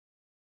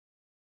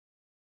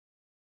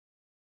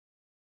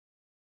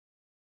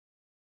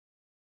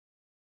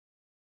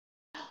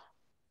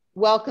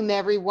Welcome,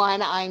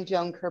 everyone. I'm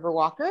Joan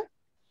Kerber-Walker.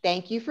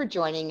 Thank you for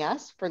joining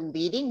us for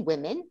Leading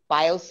Women,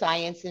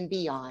 Bioscience and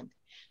Beyond.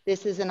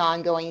 This is an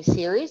ongoing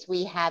series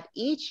we have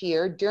each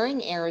year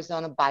during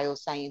Arizona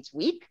Bioscience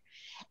Week,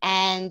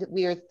 and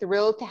we are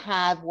thrilled to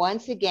have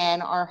once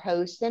again our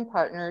hosts and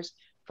partners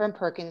from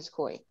Perkins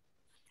Coie.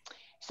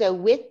 So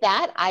with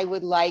that, I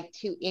would like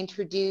to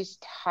introduce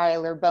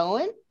Tyler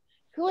Bowen,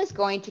 who is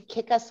going to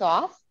kick us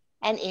off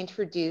and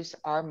introduce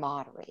our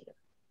moderator.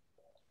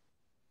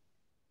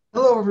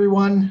 Hello,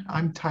 everyone.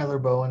 I'm Tyler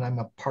Bowen. I'm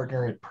a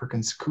partner at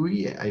Perkins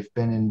Coie. I've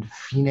been in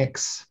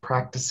Phoenix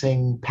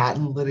practicing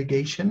patent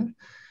litigation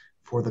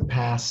for the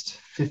past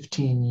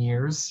 15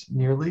 years,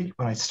 nearly.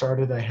 When I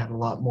started, I had a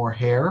lot more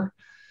hair.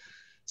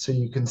 So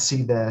you can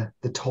see the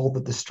toll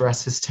that the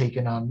stress has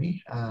taken on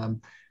me.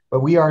 But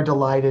we are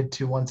delighted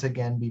to once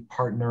again be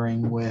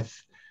partnering with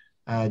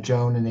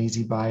Joan and AZ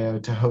Bio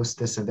to host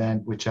this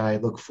event, which I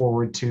look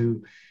forward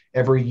to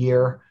every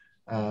year.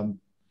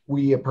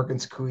 We at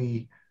Perkins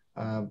Coie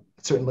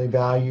certainly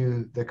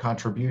value the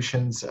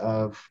contributions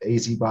of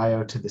AZ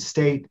Bio to the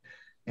state.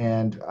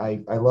 And I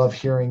love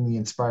hearing the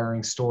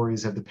inspiring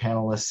stories of the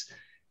panelists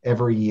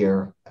every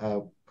year.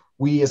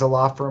 We as a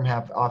law firm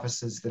have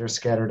offices that are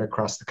scattered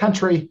across the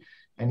country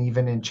and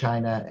even in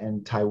China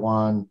and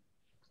Taiwan.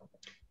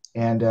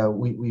 And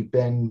we've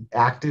been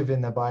active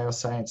in the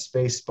bioscience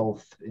space,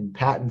 both in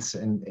patents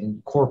and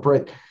in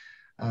corporate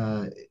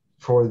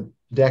for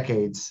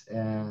decades.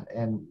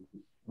 And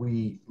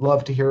we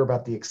love to hear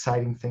about the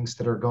exciting things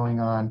that are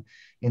going on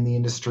in the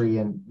industry.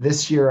 And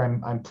this year,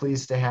 I'm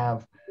pleased to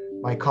have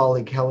my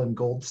colleague, Helen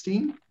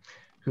Goldstein,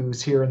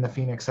 who's here in the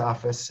Phoenix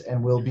office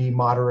and will be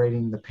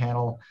moderating the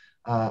panel.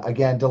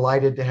 Again,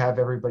 delighted to have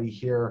everybody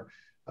here.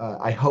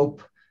 I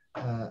hope,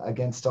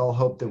 against all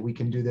hope, that we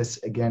can do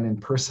this again in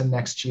person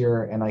next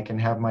year, and I can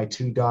have my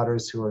two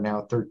daughters, who are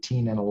now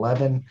 13 and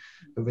 11,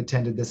 who've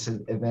attended this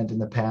event in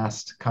the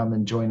past, come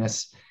and join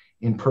us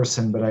in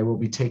person. But I will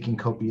be taking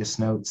copious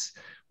notes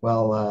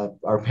while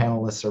our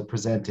panelists are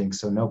presenting,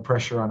 so no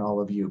pressure on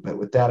all of you. But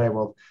with that, I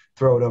will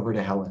throw it over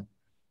to Helen.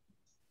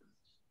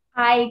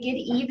 Hi, good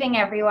evening,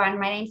 everyone.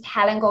 My name's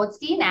Helen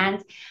Goldstein,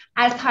 and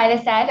as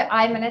Tyler said,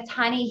 I'm an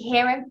attorney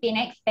here in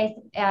Phoenix, based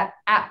at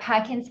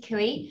Perkins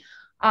Coie.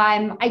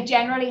 I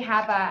generally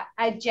have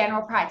a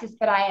general practice,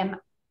 but I am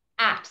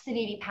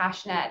absolutely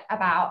passionate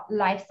about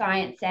life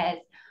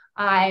sciences.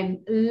 I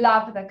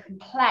love the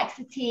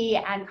complexity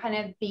and kind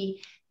of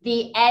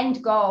the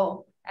end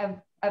goal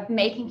of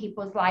making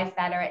people's lives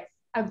better. It's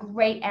a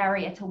great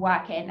area to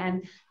work in.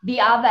 And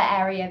the other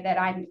area that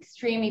I'm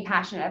extremely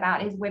passionate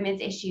about is women's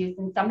issues,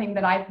 and something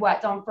that I've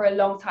worked on for a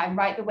long time,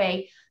 right the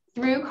way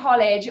through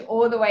college,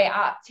 all the way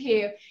up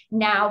to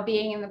now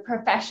being in the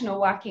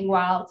professional working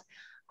world.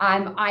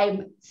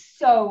 I'm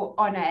so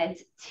honored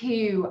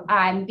to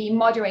be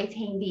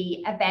moderating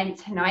the event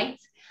tonight.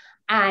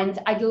 And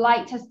I'd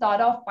like to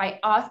start off by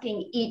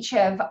asking each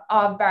of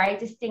our very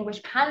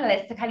distinguished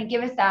panelists to kind of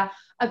give us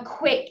a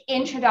quick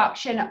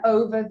introduction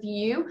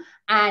overview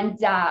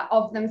and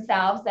of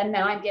themselves. And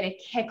then I'm going to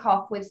kick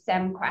off with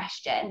some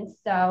questions.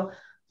 So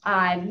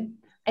I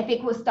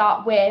think we'll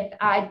start with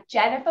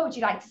Jennifer. Would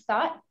you like to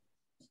start?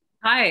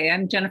 Hi,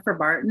 I'm Jennifer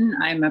Barton.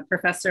 I'm a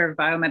professor of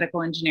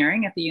biomedical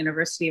engineering at the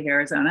University of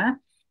Arizona,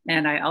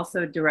 and I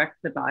also direct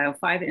the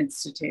Bio5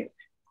 Institute.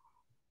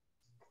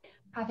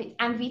 Perfect.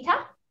 And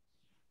Vita?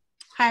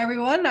 Hi,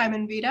 everyone. I'm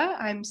Anvita.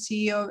 I'm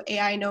CEO of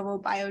AI Novo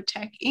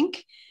Biotech,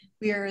 Inc.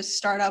 We are a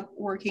startup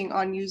working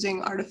on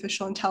using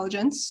artificial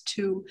intelligence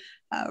to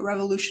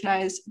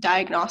revolutionize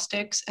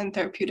diagnostics and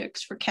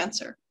therapeutics for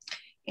cancer.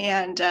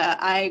 And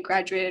I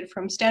graduated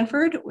from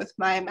Stanford with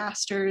my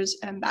master's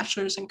and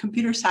bachelor's in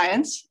computer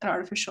science and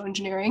artificial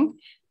engineering.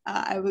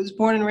 I was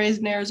born and raised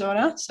in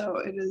Arizona, so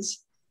it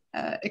is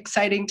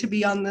exciting to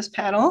be on this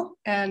panel.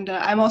 And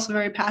I'm also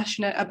very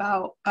passionate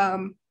about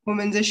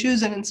women's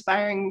issues and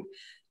inspiring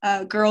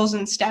girls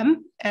in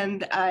STEM.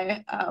 And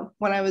I,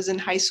 when I was in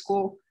high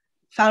school,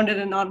 founded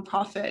a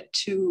nonprofit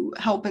to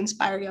help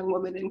inspire young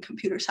women in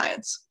computer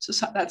science.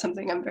 So that's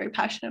something I'm very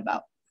passionate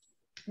about.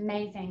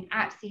 Amazing.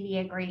 Absolutely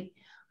agree.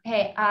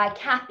 Okay,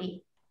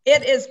 Kathy.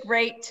 It is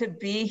great to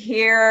be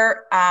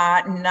here.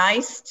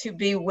 Nice to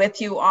be with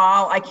you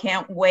all. I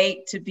can't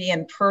wait to be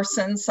in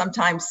person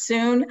sometime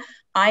soon.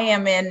 I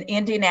am in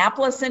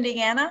Indianapolis,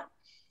 Indiana.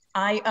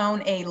 I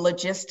own a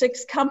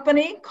logistics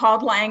company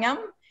called Langham.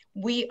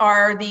 We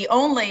are the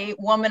only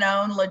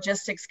woman-owned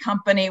logistics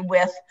company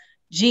with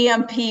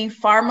GMP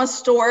pharma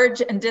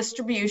storage and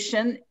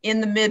distribution in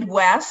the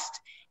Midwest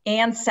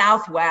and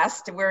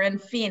Southwest. We're in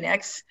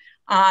Phoenix.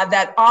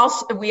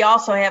 We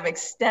also have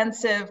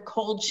extensive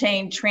cold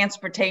chain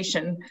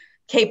transportation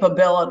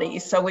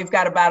capabilities. So we've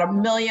got about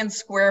 1 million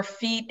square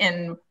feet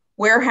in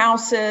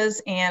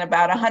warehouses and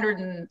about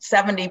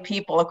 170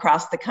 people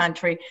across the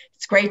country.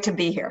 It's great to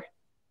be here.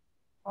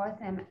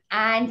 Awesome.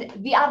 And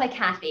the other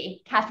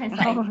Kathy, Catherine.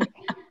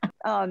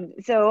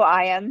 So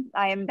I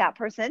am that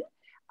person.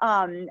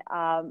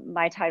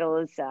 My title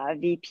is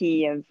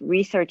VP of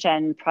Research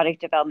and Product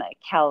Development at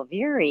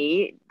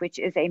Calvary, which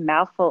is a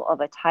mouthful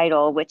of a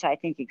title, which I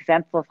think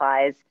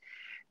exemplifies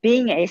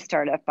being a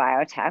startup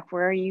biotech,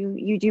 where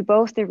you do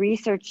both the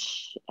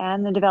research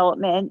and the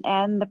development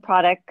and the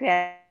product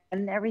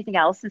and everything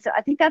else. And so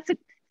I think that's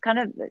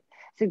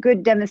it's a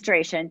good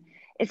demonstration.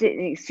 It's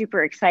a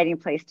super exciting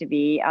place to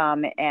be,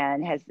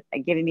 and has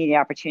given me the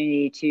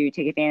opportunity to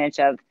take advantage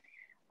of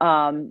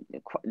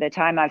the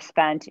time I've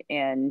spent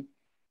in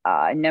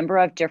a number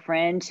of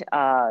different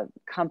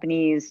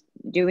companies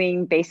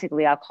doing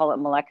basically, I'll call it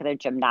molecular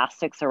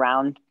gymnastics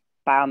around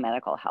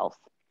biomedical health.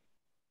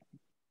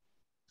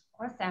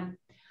 Awesome.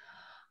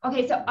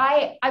 Okay, so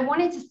I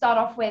wanted to start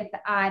off with,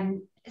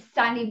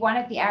 Sandy, one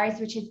of the areas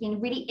which has been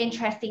really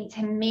interesting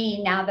to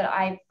me now that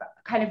I've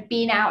kind of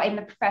been out in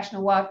the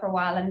professional world for a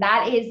while, and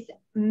that is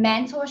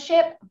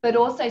mentorship, but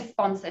also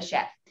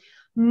sponsorship.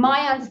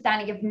 My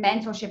understanding of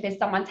mentorship is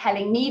someone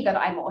telling me that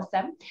I'm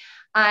awesome.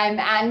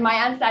 And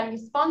my understanding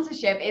of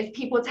sponsorship is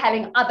people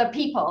telling other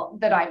people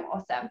that I'm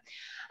awesome.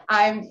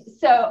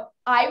 So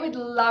I would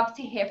love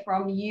to hear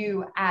from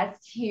you as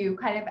to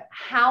kind of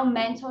how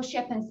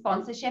mentorship and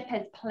sponsorship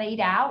has played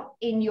out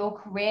in your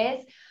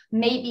careers,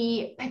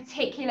 maybe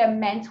particular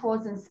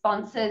mentors and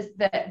sponsors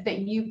that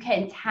you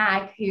can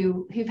tag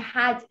who've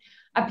had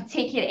a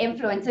particular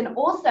influence, and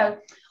also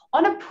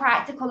on a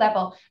practical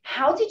level,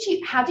 how did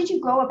you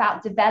go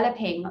about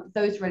developing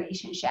those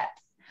relationships?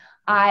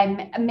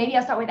 Maybe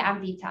I'll start with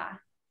Amvita.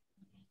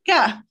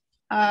 Yeah,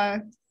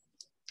 I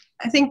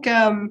think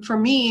for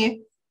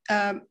me,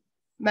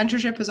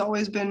 mentorship has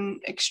always been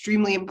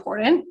extremely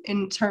important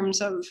in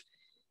terms of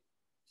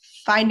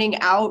finding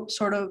out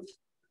sort of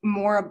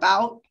more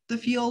about the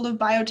field of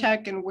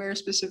biotech and where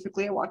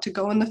specifically I want to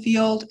go in the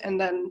field. And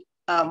then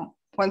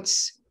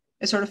once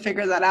I sort of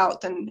figure that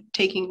out, then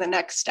taking the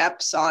next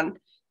steps on,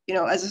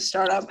 as a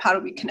startup, how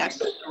do we connect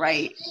with the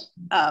right,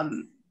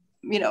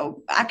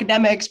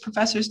 academics,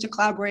 professors to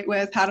collaborate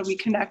with? How do we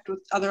connect with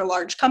other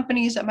large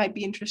companies that might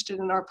be interested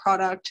in our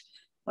product?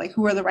 Like,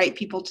 who are the right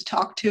people to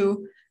talk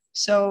to?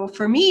 So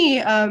for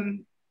me, I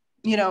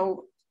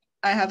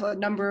have a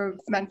number of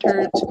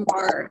mentors who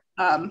are,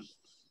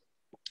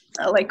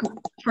 like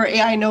for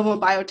AI Novo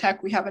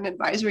Biotech, we have an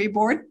advisory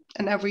board,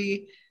 and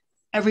every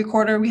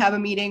quarter we have a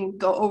meeting,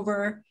 go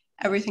over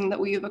everything that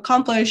we've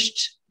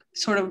accomplished,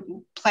 sort of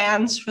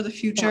plans for the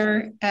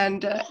future,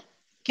 and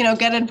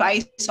get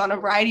advice on a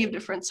variety of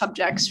different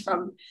subjects,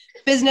 from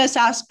business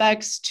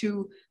aspects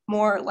to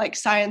more like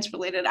science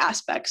related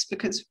aspects,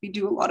 because we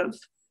do a lot of,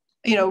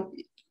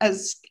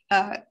 as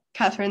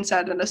Catherine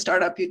said, in a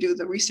startup, you do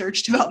the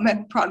research,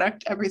 development,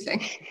 product,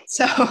 everything.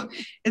 So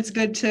it's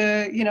good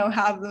to,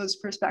 have those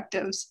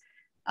perspectives.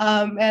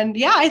 And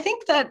yeah, I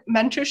think that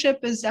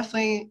mentorship is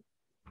definitely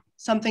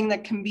something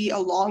that can be a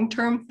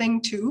long-term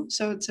thing too.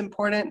 So it's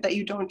important that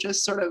you don't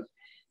just sort of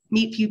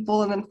meet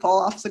people and then fall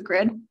off the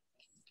grid.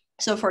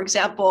 So for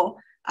example,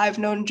 I've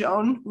known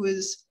Joan, who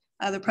is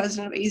the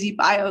president of AZ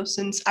Bio,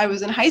 since I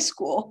was in high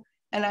school,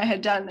 and I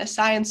had done a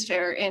science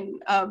fair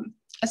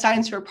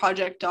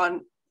project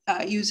on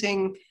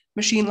using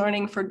machine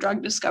learning for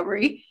drug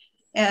discovery.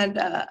 And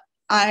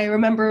I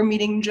remember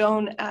meeting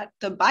Joan at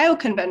the Bio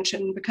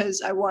Convention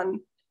because I won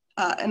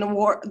an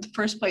award, the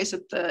first place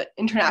at the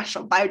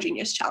International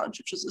Biogenius Challenge,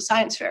 which was a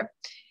science fair.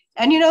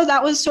 And,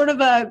 that was sort of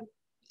a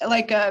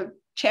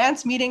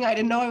chance meeting. I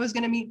didn't know I was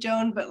going to meet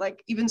Joan, but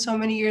like even so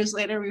many years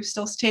later, we've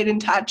still stayed in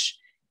touch.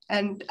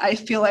 And I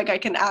feel like I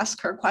can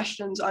ask her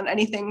questions on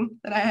anything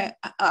that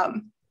I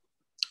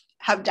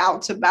have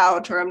doubts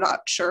about or I'm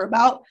not sure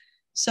about.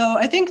 So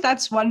I think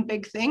that's one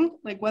big thing,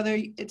 like whether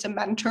it's a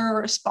mentor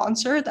or a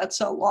sponsor, that's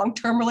a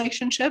long-term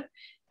relationship,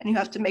 and you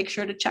have to make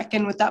sure to check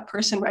in with that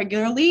person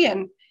regularly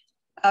and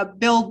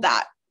build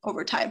that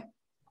over time.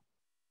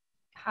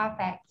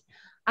 Perfect.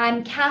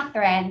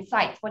 Catherine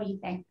Sykes, what do you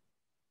think?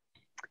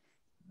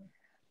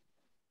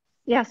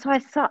 Yeah, so I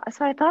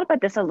thought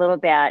about this a little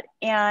bit,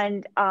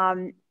 and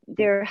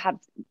there have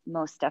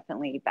most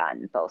definitely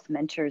been both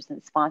mentors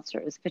and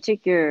sponsors,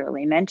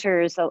 particularly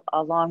mentors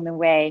along the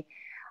way.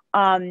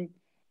 And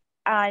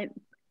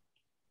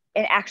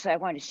actually, I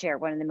wanted to share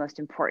one of the most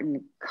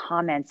important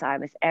comments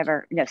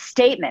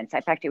statements.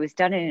 In fact, it was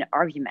done in an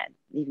argument,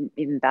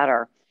 even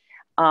better.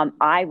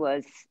 I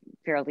was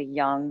fairly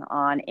young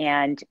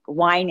and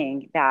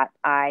whining that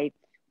I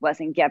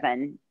wasn't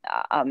given,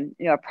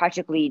 a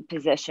project lead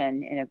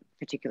position in a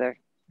particular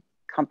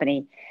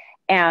company.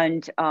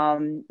 And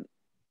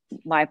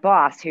my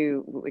boss,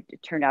 who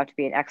turned out to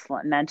be an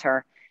excellent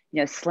mentor,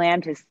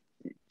 slammed his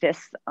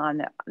fist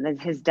on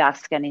his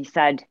desk and he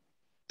said,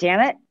 "Damn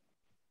it,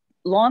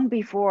 long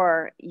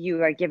before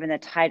you are given the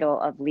title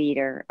of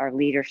leader or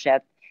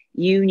leadership,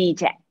 you need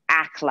to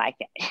act like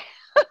it."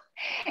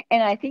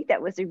 And I think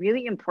that was a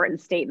really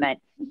important statement.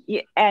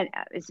 And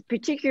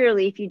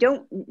particularly if you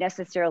don't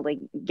necessarily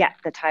get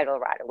the title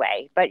right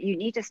away, but you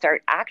need to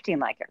start acting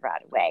like it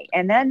right away.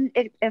 And then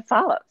it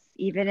follows,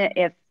 even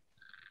if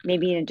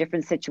maybe in a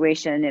different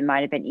situation, it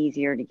might have been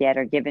easier to get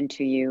or given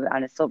to you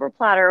on a silver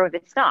platter, or if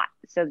it's not.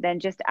 So then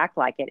just act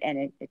like it,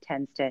 and it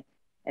tends to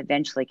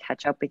eventually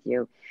catch up with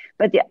you.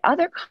 But the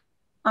other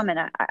comment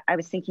I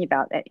was thinking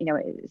about, that,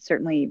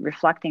 certainly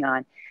reflecting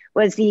on,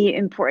 was the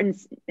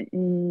importance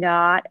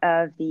not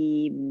of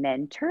the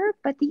mentor,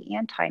 but the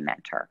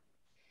anti-mentor,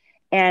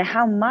 and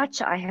how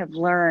much I have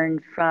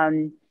learned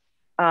from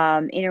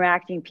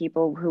interacting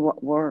people who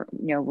were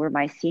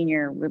my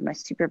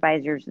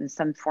supervisors in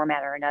some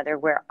format or another,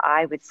 where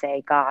I would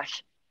say,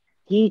 gosh,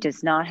 he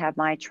does not have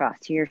my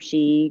trust. He or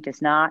she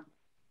does not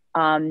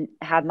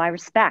have my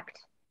respect.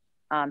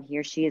 He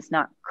or she is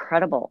not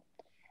credible.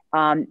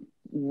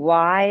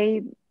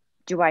 Why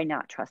do I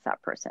not trust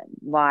that person?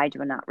 Why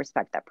do I not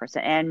respect that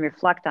person? And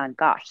reflect on,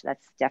 gosh,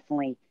 that's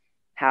definitely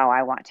how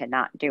I want to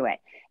not do it.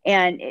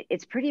 And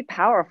it's pretty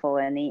powerful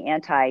in the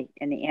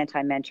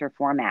anti-mentor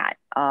format.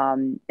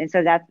 And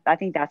so I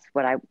think that's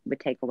what I would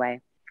take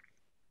away.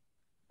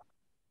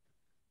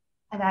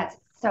 That's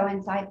so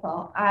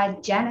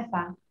insightful.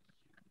 Jennifer.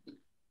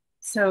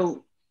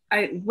 So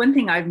one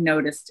thing I've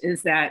noticed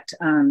is that,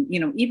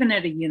 even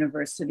at a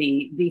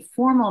university, the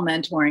formal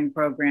mentoring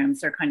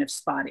programs are kind of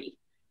spotty,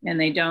 and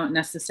they don't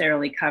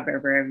necessarily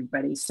cover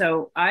everybody.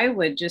 So I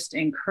would just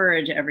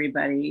encourage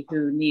everybody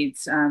who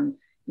needs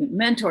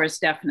mentors,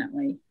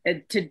 definitely,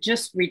 to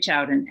just reach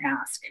out and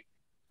ask.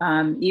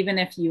 Even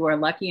if you are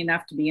lucky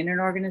enough to be in an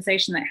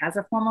organization that has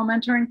a formal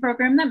mentoring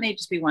program, that may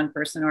just be one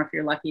person, or if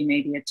you're lucky,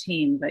 maybe a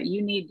team, but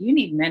you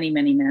need many,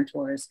 many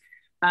mentors.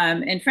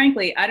 And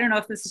frankly, I don't know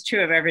if this is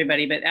true of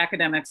everybody, but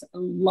academics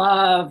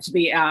love to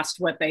be asked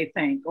what they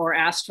think or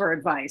asked for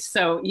advice.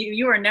 So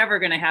you are never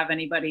going to have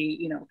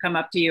anybody, come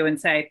up to you and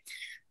say,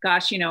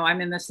 gosh,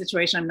 I'm in this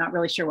situation, I'm not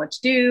really sure what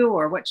to do,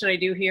 or what should I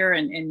do here?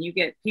 And you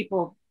get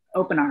people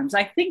open arms.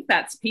 I think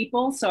that's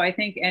people. So I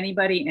think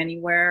anybody,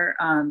 anywhere,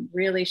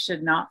 really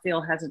should not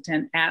feel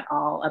hesitant at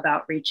all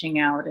about reaching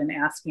out and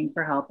asking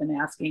for help, and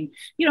asking.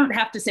 You don't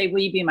have to say, will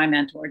you be my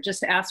mentor?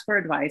 Just ask for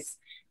advice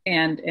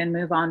and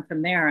move on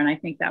from there. And I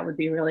think that would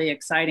be really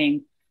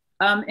exciting.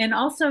 And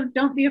also,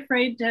 don't be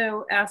afraid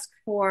to ask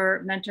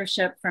for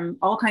mentorship from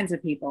all kinds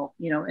of people.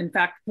 In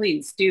fact,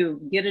 please do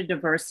get a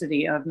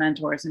diversity of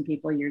mentors and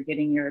people you're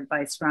getting your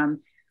advice from.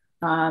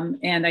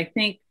 And I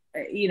think,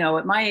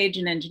 at my age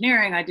in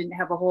engineering, I didn't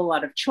have a whole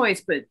lot of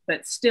choice,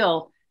 but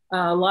still,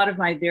 a lot of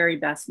my very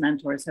best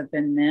mentors have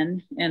been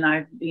men. And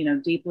I've,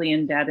 deeply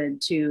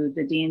indebted to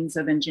the deans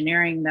of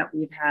engineering that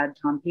we've had,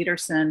 Tom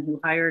Peterson, who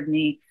hired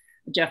me,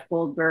 Jeff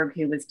Goldberg,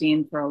 who was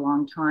dean for a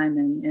long time,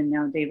 and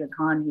now David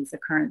Hahn, who's the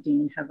current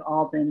dean, have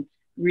all been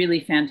really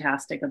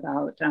fantastic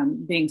about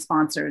being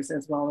sponsors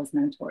as well as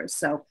mentors.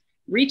 So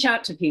reach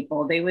out to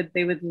people. They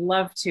would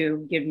love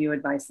to give you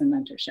advice and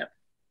mentorship.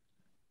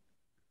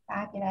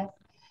 Fabulous.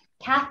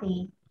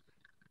 Kathy.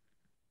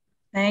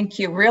 Thank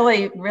you.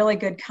 Really, really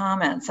good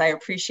comments. I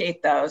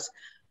appreciate those.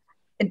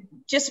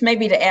 Just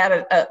maybe to add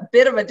a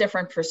bit of a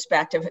different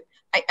perspective,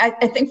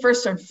 I think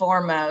first and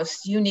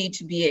foremost, you need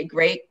to be a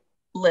great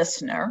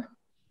listener.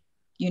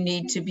 You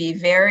need to be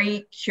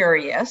very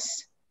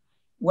curious,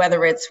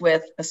 whether it's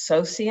with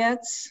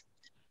associates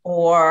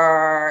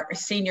or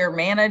senior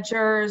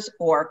managers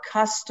or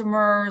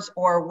customers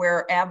or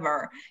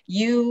wherever.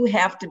 You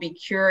have to be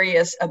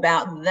curious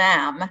about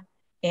them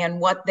and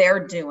what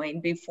they're doing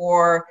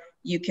before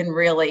you can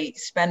really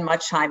spend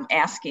much time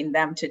asking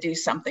them to do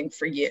something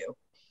for you.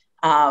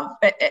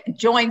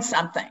 Join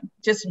something,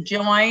 just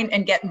join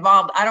and get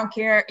involved. I don't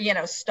care,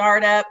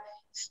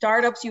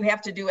 startups, you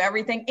have to do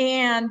everything,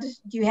 and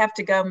you have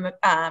to go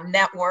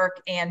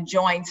network and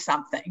join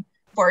something.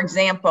 For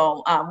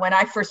example, when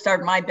I first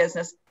started my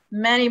business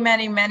many,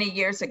 many, many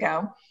years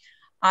ago,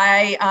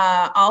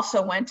 I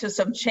also went to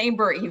some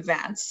chamber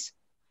events,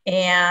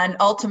 and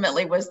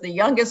ultimately was the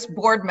youngest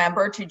board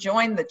member to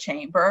join the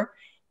chamber,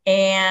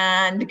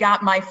 and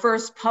got my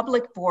first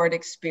public board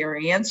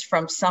experience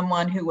from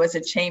someone who was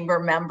a chamber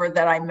member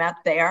that I met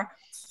there,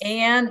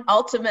 and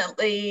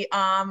ultimately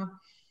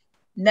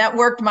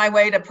networked my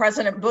way to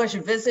President Bush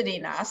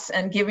visiting us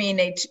and giving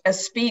a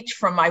speech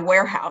from my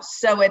warehouse.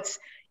 So it's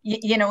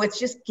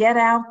just get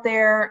out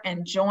there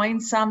and join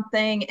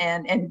something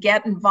and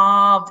get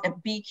involved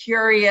and be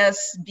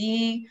curious,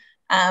 be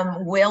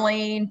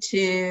willing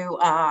to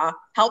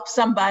help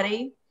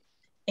somebody.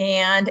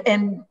 And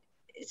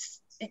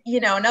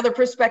another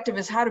perspective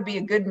is how to be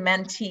a good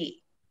mentee.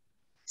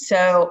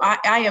 So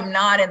I am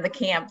not in the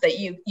camp that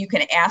you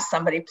can ask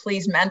somebody,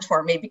 please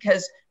mentor me,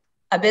 because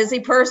a busy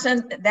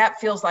person, that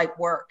feels like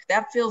work.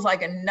 That feels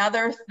like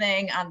another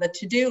thing on the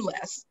to-do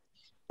list.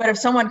 But if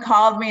someone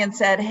called me and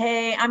said,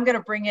 hey, I'm going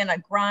to bring in a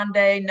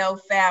grande, no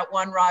fat,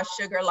 1 raw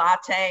sugar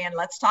latte, and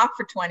let's talk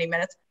for 20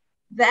 minutes,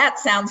 that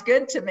sounds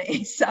good to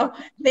me. So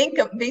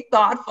be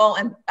thoughtful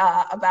and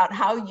about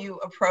how you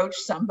approach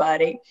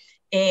somebody,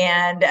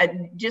 and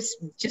just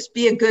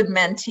be a good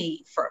mentee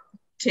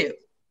too.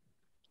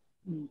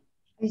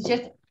 It's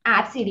just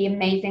absolutely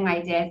amazing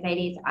ideas,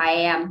 ladies.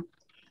 I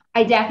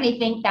I definitely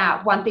think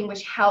that one thing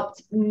which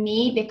helped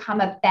me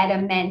become a better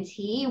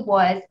mentee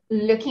was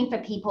looking for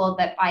people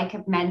that I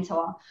could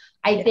mentor.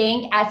 I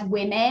think as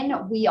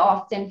women, we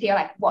often feel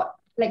like, what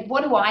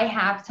do I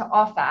have to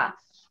offer?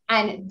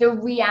 And the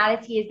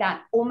reality is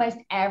that almost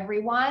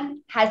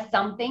everyone has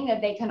something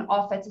that they can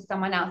offer to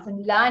someone else,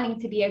 and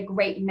learning to be a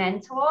great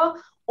mentor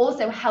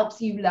also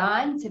helps you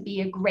learn to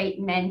be a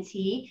great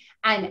mentee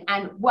and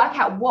work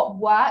out what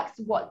works,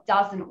 what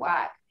doesn't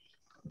work.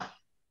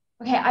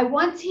 Okay, I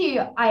want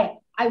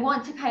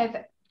to kind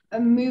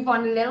of move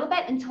on a little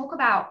bit and talk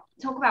about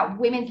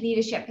women's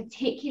leadership,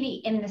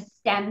 particularly in the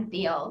STEM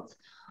field.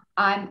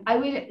 I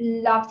would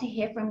love to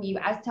hear from you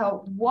as to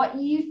what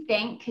you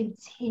think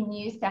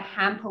continues to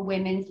hamper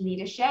women's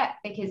leadership,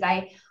 because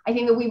I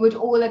think that we would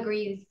all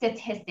agree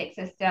statistics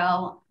are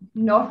still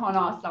not on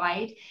our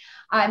side.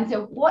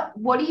 So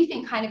what do you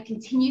think kind of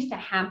continues to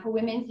hamper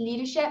women's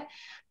leadership?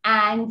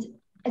 And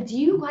do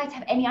you guys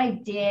have any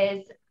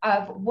ideas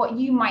of what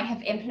you might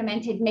have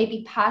implemented,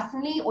 maybe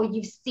personally, or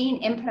you've seen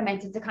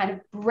implemented to kind of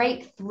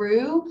break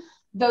through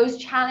those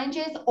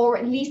challenges, or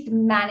at least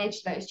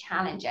manage those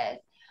challenges?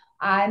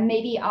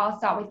 Maybe I'll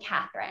start with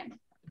Catherine.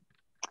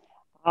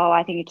 Oh,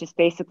 I think it's just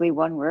basically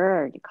one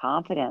word: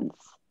 confidence.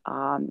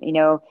 I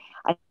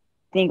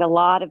think a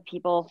lot of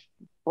people,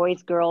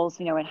 boys, girls,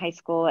 in high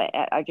school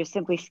are just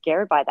simply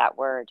scared by that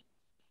word.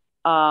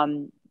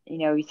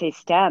 You say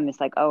STEM, it's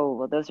like, oh,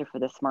 well, those are for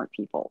the smart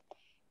people.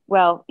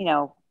 Well,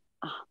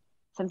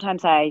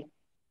 sometimes I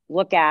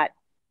look at,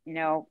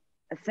 a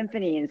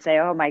symphony and say,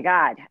 oh my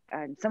God,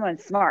 someone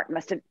smart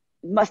must have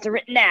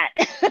written that.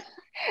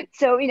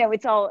 So,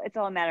 it's all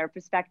a matter of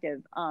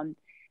perspective.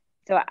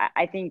 So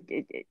I think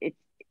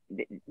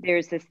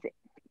there's this,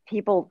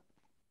 people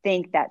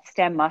think that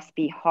STEM must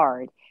be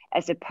hard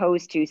as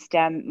opposed to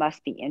STEM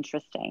must be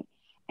interesting.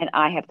 And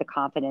I have the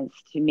confidence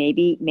to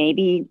maybe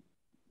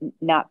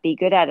not be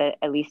good at it,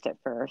 at least at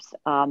first.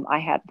 I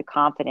have the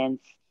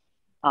confidence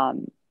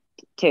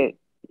to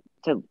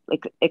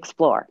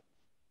explore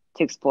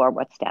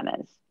what STEM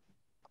is.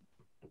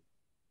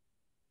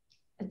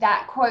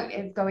 That quote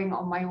is going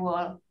on my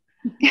wall.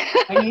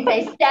 When you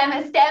say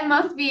STEM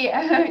must be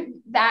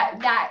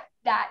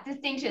that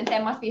distinction,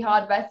 STEM must be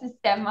hard versus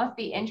STEM must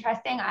be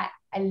interesting.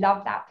 I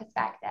love that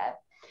perspective.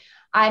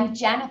 I'm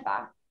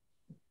Jennifer.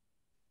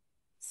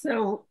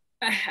 So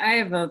I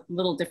have a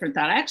little different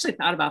thought. I actually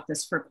thought about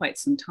this for quite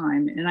some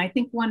time. And I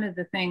think one of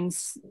the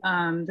things,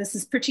 this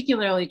is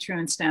particularly true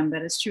in STEM,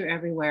 but it's true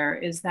everywhere,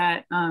 is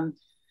that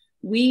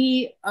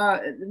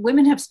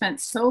women have spent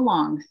so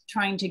long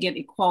trying to get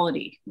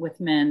equality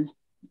with men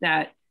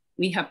that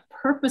we have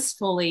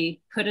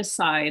purposefully put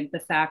aside the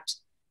fact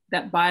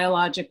that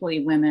biologically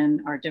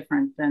women are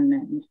different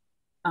than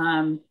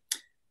men.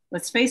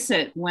 Let's face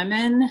it,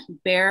 women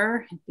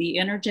bear the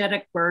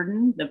energetic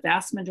burden, the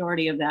vast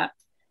majority of that,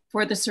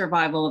 for the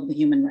survival of the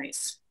human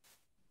race.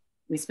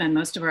 We spend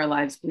most of our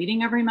lives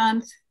bleeding every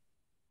month.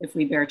 If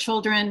we bear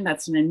children,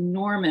 that's an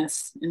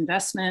enormous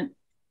investment.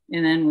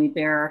 And then we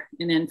bear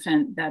an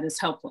infant that is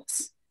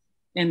helpless.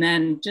 And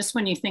then just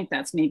when you think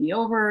that's maybe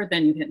over,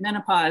 then you hit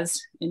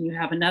menopause and you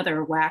have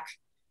another whack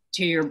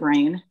to your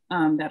brain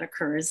that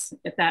occurs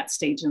at that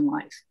stage in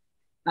life.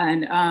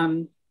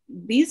 And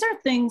these are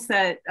things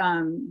that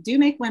do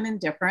make women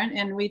different.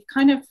 And we've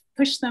kind of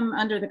pushed them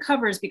under the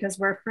covers because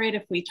we're afraid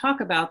if we talk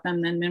about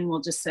them, then men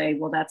will just say,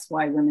 well, that's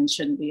why women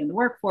shouldn't be in the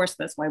workforce.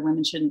 That's why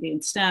women shouldn't be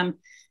in STEM.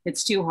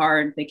 It's too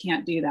hard. They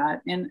can't do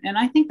that. And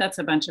I think that's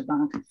a bunch of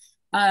bunk.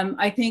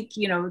 I think,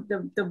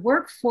 the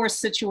workforce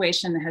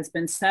situation has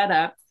been set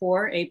up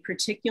for a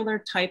particular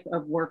type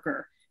of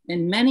worker,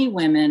 and many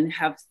women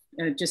have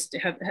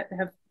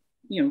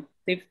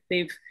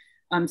they've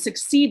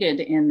succeeded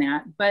in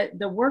that, but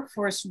the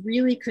workforce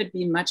really could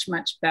be much,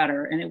 much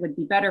better. And it would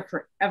be better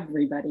for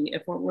everybody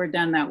if it were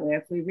done that way.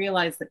 If we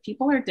realize that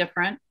people are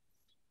different,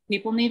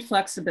 people need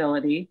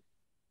flexibility.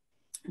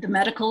 The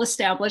medical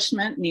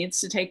establishment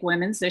needs to take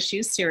women's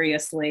issues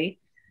seriously.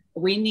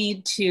 We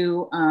need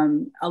to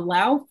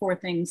allow for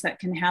things that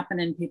can happen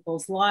in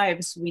people's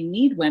lives. We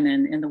need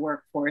women in the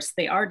workforce.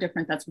 They are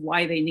different. That's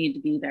why they need to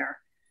be there.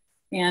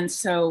 And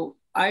so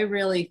I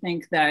really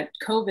think that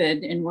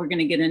COVID, and we're going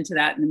to get into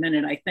that in a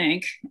minute, I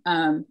think,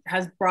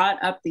 has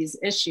brought up these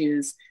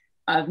issues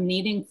of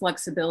needing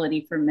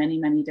flexibility for many,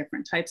 many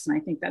different types. And I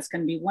think that's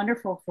going to be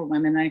wonderful for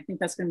women. I think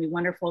that's going to be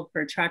wonderful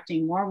for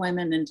attracting more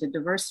women into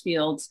diverse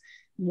fields,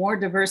 more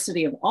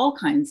diversity of all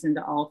kinds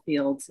into all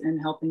fields,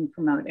 and helping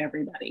promote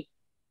everybody.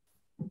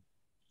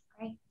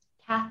 Great.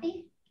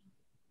 Kathy?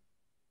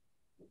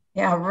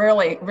 Yeah,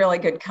 really, really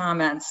good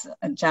comments,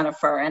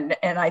 Jennifer. And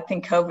I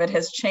think COVID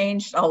has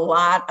changed a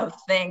lot of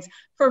things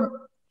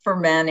for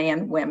men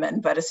and women,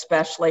 but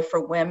especially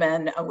for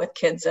women with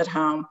kids at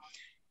home.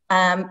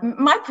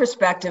 My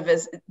perspective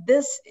is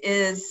this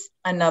is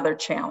another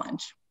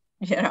challenge.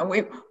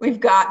 We've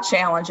got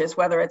challenges,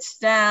 whether it's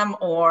STEM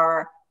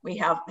or we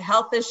have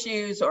health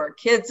issues or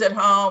kids at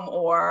home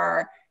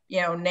or,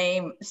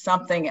 name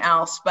something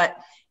else. But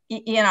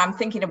I'm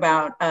thinking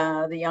about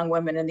the young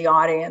women in the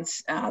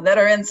audience that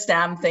are in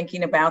STEM,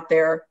 thinking about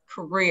their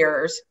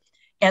careers,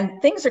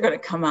 and things are going to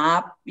come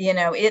up.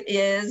 It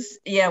is,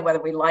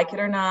 whether we like it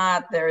or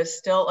not, there is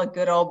still a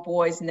good old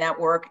boys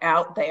network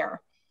out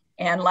there.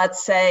 And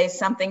let's say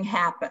something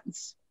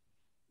happens,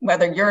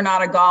 whether you're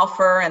not a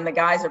golfer and the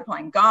guys are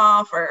playing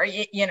golf, or,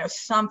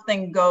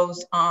 something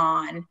goes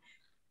on.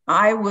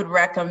 I would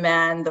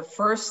recommend the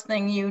first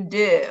thing you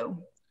do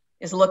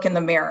is look in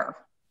the mirror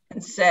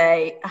and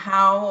say,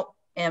 how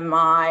am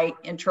I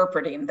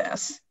interpreting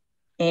this?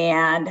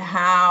 And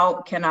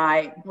how can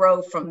I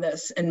grow from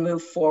this and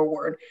move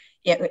forward?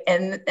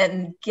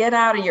 And get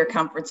out of your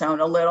comfort zone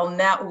a little,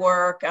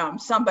 network.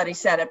 Somebody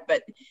said it,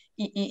 but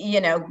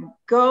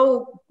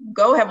go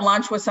have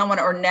lunch with someone,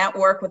 or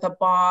network with a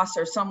boss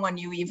or someone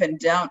you even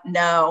don't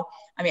know.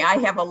 I mean, I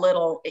have a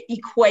little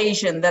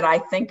equation that I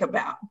think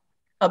about.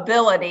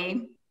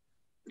 Ability,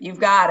 you've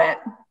got it,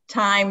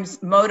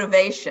 times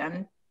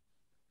motivation,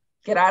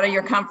 get out of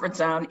your comfort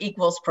zone,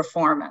 equals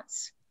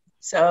performance.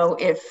 So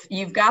if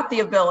you've got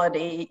the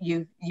ability,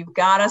 you've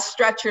got to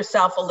stretch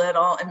yourself a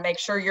little and make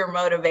sure you're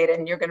motivated,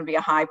 and you're going to be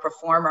a high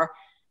performer,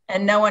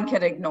 and no one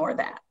can ignore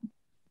that.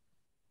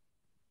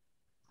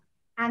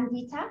 And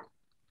Vita?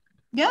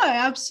 Yeah,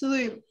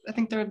 absolutely. I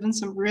think there have been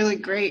some really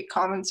great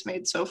comments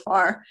made so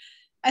far.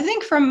 I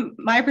think from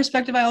my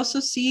perspective, I also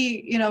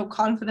see,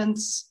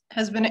 confidence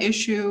has been an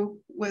issue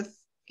with,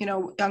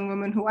 young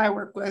women who I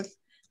work with.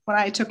 When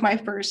I took my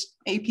first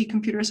AP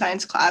computer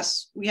science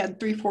class, we had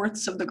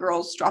 3/4 of the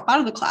girls drop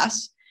out of the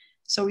class.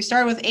 So we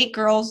started with 8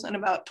 girls and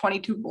about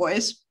 22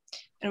 boys,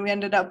 and we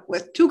ended up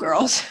with 2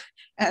 girls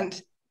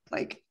and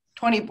like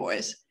 20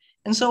 boys.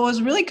 And so what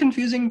was really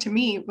confusing to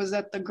me was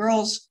that the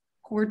girls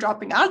who were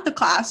dropping out of the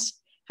class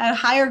had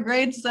higher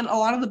grades than a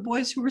lot of the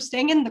boys who were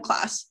staying in the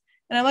class.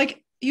 And I'm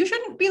like, you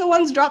shouldn't be the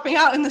ones dropping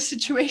out in this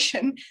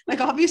situation.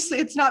 Like, obviously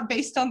it's not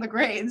based on the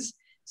grades.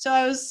 So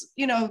I was,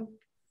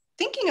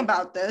 thinking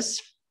about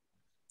this,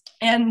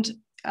 and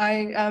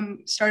I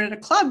started a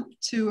club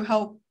to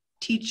help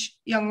teach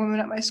young women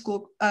at my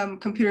school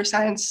computer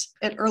science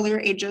at earlier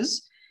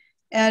ages.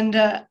 And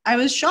I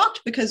was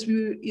shocked because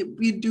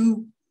we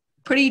do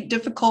pretty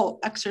difficult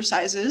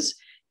exercises.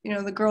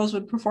 The girls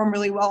would perform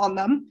really well on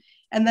them.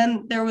 And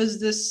then there was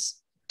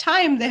this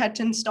time they had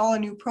to install a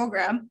new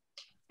program.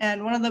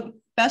 And one of the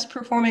best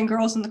performing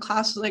girls in the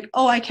class was like,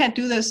 oh, I can't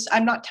do this.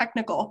 I'm not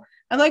technical.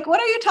 I'm like,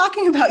 what are you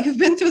talking about? You've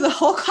been through the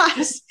whole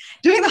class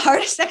doing the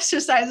hardest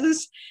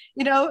exercises.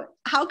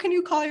 How can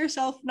you call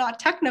yourself not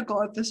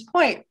technical at this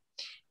point?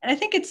 And I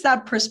think it's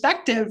that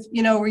perspective,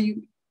 where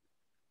you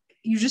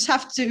just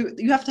have to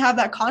have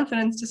that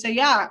confidence to say,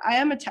 yeah, I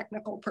am a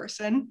technical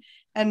person,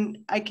 and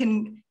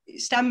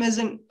STEM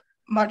isn't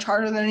much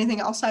harder than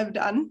anything else I've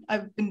done.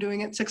 I've been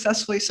doing it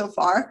successfully so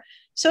far.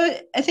 So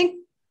I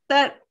think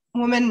that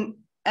women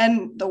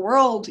and the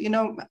world,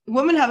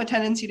 women have a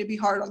tendency to be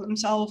hard on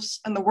themselves,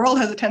 and the world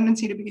has a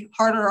tendency to be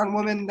harder on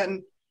women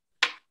than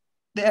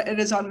it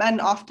is on men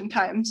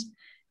oftentimes.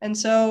 And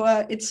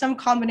so it's some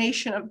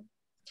combination of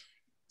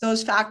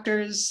those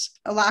factors,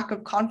 a lack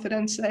of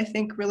confidence, that I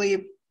think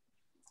really,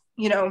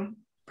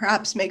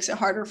 perhaps makes it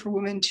harder for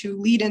women to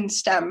lead in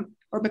STEM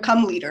or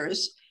become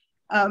leaders.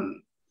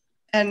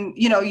 And,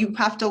 you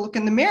have to look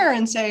in the mirror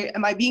and say,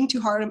 am I being too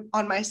hard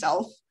on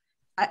myself?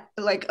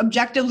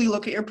 Objectively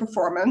look at your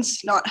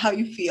performance, not how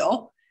you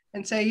feel,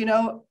 and say,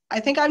 I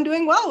think I'm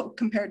doing well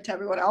compared to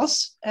everyone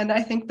else. And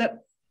I think that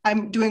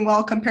I'm doing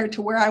well compared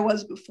to where I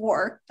was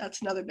before.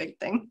 That's another big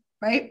thing,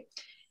 right?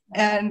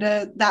 And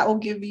that will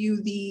give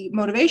you the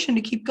motivation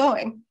to keep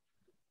going.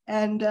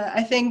 And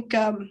I think,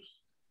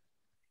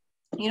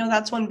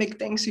 that's one big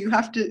thing. So you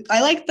have to,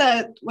 I like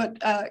what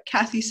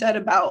Kathy said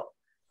about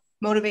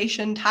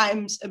motivation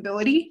times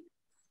ability,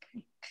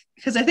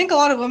 because I think a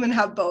lot of women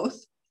have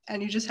both,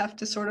 and you just have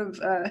to sort of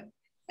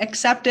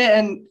accept it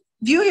and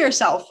view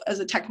yourself as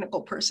a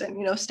technical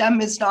person.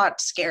 STEM is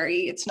not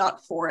scary. It's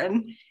not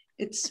foreign.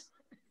 It's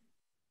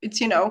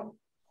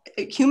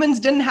humans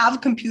didn't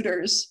have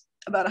computers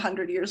about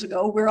 100 years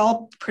ago. We're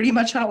all pretty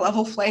much on a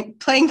level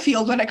playing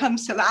field when it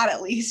comes to that,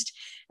 at least.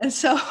 And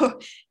so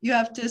you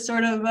have to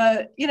sort of,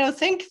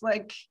 think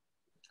like,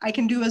 I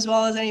can do as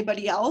well as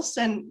anybody else,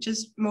 and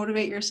just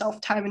motivate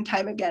yourself time and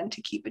time again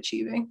to keep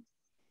achieving.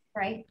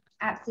 Right,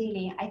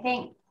 absolutely. I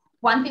think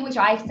one thing which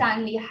I've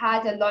certainly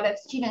had a lot of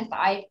students that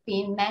I've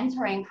been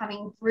mentoring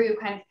coming through,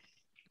 kind of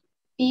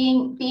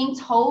being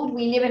told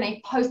we live in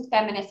a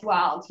post-feminist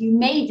world. You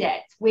made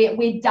it.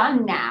 We're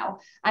done now.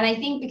 And I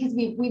think because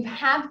we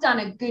have done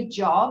a good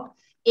job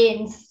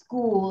in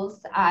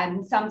schools,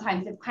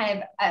 sometimes of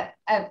kind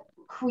of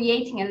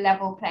creating a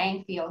level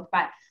playing field,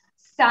 but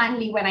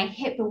certainly when I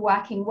hit the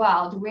working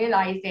world,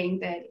 realizing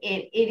that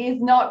it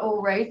is not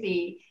all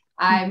rosy,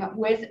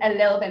 was a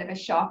little bit of a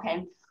shock.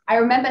 And I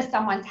remember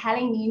someone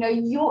telling me,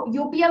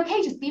 you'll be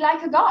okay, just be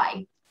like a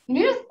guy.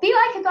 Just be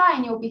like a guy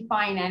and you'll be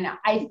fine. And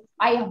I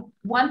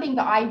one thing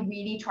that I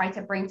really try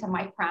to bring to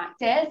my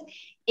practice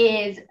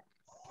is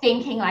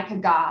thinking like a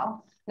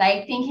girl.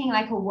 like thinking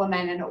like a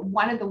woman. And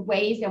one of the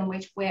ways in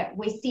which we're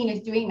seen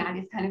as doing that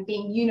is kind of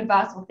being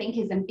universal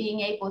thinkers and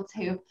being able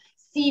to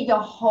see the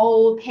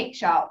whole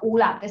picture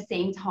all at the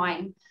same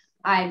time.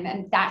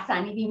 And that's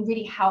certainly been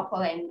really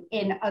helpful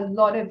in a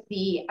lot of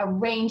the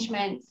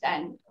arrangements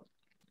and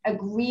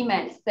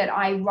agreements that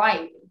I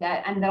write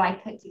and that I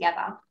put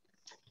together.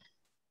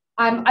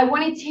 I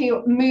wanted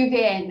to move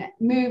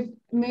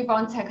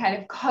on to kind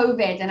of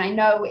COVID, and I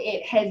know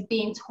it has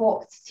been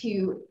talked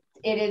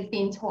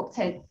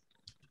to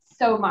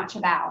so much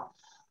about.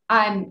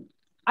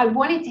 I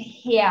wanted to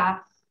hear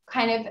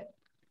kind of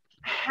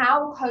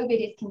how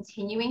COVID is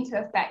continuing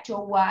to affect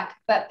your work,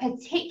 but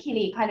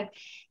particularly kind of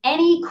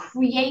any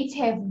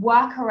creative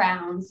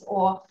workarounds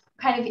or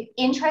kind of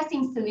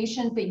interesting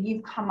solutions that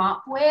you've come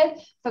up with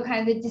for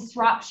kind of the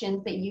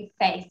disruptions that you've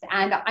faced.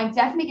 And I'm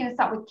definitely going to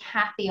start with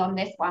Kathy on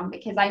this one,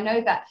 because I know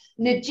that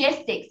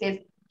logistics is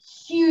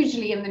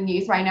hugely in the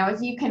news right now.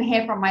 As you can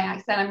hear from my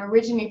accent, I'm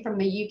originally from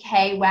the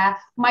UK, where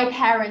my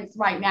parents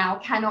right now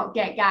cannot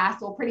get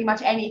gas or pretty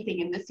much anything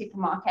in the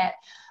supermarket.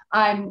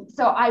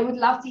 So I would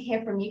love to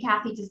hear from you,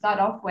 Kathy, to start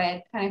off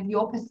with kind of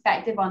your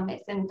perspective on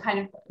this and kind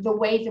of the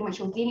ways in which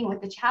you're dealing with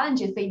the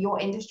challenges that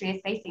your industry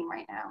is facing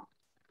right now.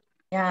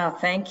 Yeah,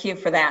 thank you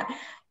for that.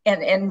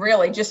 And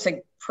really just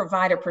to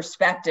provide a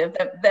perspective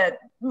that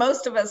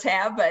most of us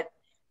have, but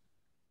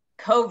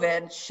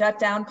COVID shut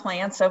down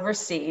plants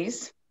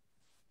overseas.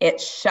 It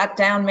shut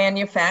down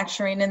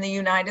manufacturing in the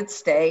United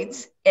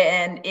States,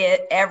 and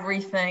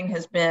everything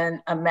has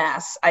been a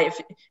mess.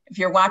 If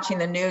you're watching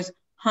the news,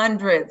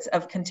 hundreds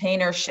of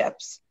container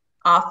ships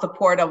off the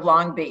port of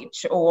Long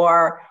Beach,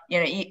 or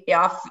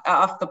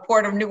off the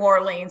port of New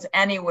Orleans,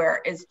 anywhere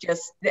is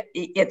just,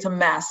 it's a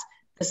mess.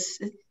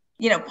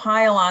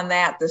 Pile on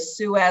that the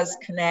Suez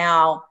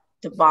Canal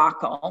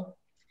debacle.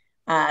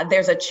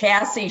 There's a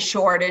chassis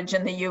shortage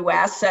in the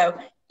U.S., so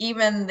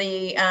even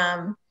the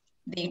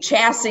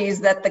chassis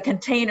that the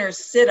containers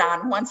sit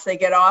on once they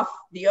get off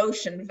the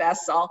ocean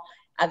vessel,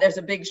 there's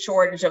a big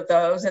shortage of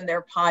those, and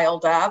they're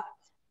piled up.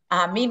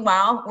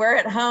 Meanwhile, we're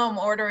at home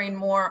ordering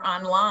more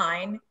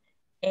online,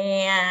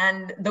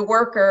 and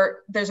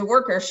there's a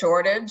worker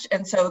shortage,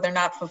 and so they're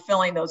not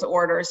fulfilling those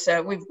orders.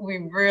 So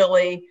we've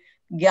really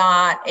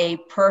got a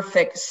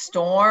perfect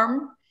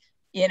storm,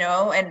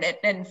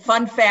 and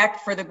fun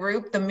fact for the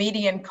group, the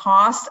median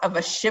cost of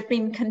a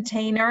shipping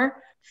container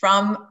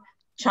from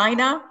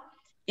China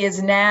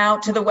is now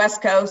to the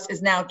West Coast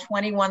is now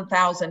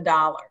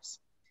 $21,000,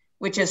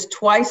 which is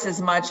twice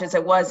as much as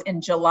it was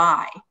in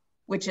July,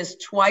 which is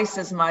twice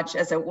as much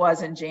as it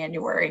was in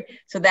January.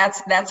 So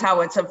that's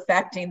how it's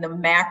affecting the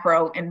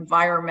macro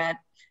environment.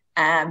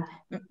 And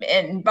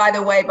by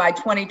the way, by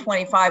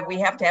 2025, we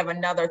have to have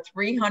another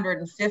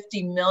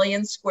 350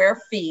 million square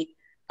feet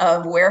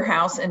of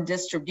warehouse and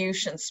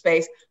distribution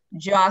space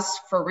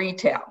just for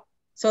retail.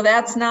 So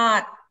that's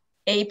not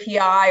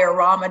API or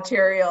raw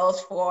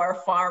materials for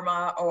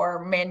pharma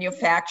or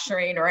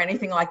manufacturing or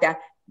anything like that.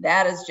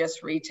 That is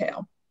just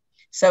retail.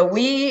 So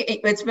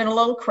it's been a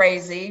little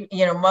crazy.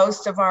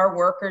 Most of our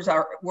workers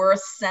were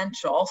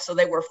essential. So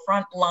they were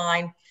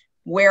frontline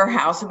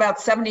warehouse.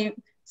 About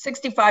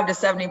 65 to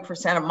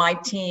 70% of my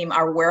team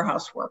are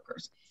warehouse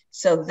workers.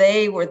 So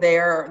they were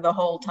there the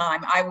whole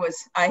time.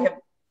 I have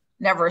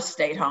never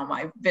stayed home.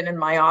 I've been in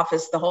my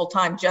office the whole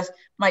time. Just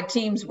my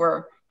teams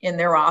were in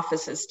their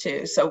offices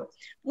too. So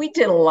we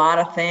did a lot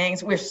of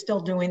things. We're still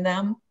doing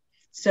them.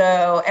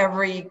 So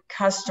every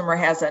customer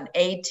has an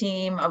A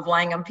team of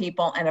Langham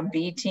people and a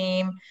B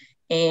team.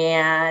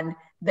 And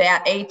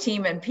that A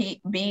team and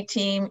B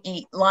team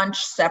eat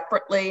lunch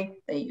separately.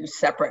 They use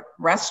separate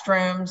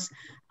restrooms.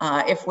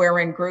 If we're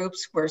in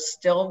groups, we're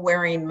still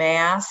wearing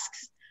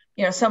masks.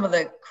 Some of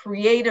the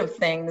creative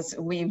things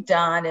we've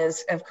done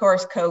is, of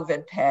course,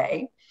 COVID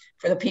pay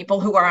for the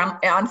people who are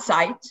on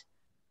site.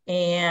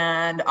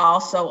 And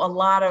also a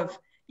lot of,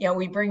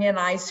 we bring in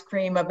ice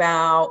cream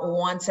about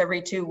once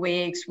every 2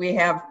 weeks. We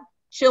have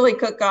chili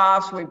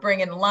cook-offs. We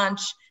bring in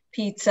lunch,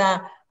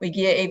 pizza. We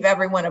gave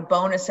everyone a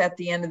bonus at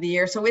the end of the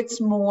year. So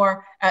it's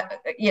more,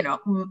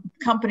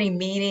 company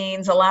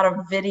meetings, a lot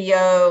of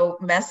video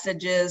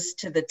messages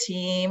to the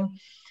team.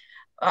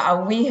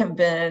 We have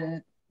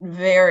been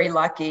very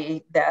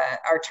lucky that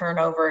our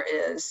turnover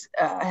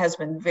has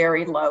been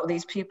very low.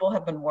 These people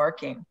have been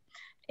working.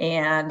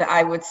 And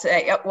I would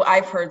say,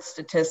 I've heard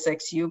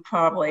statistics, you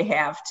probably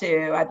have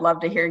too. I'd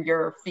love to hear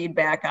your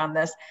feedback on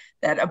this,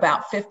 that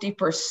about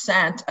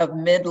 50% of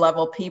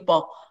mid-level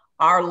people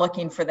are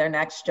looking for their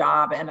next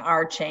job and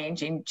are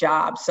changing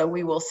jobs. So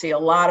we will see a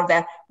lot of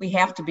that. We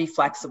have to be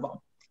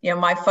flexible.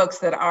 My folks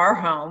that are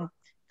home,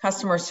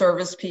 customer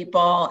service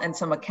people and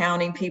some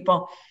accounting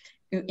people,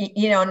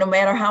 no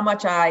matter how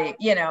much I,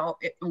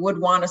 would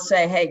want to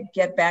say, hey,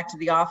 get back to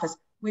the office,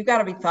 we've got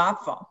to be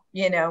thoughtful.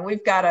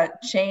 We've got to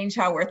change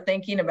how we're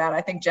thinking about it.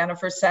 I think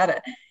Jennifer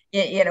said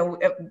it.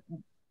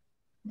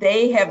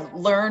 They have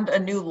learned a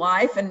new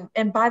life,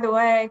 and by the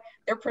way,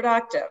 they're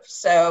productive.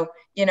 So,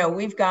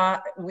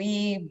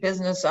 we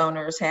business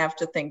owners have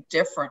to think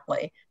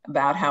differently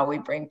about how we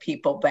bring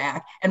people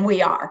back, and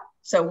we are.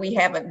 So we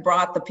haven't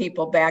brought the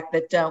people back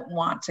that don't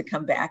want to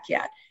come back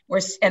yet.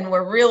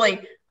 We're really,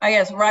 I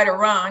guess, right or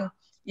wrong,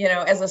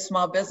 as a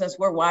small business,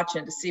 we're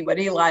watching to see what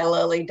Eli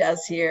Lilly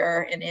does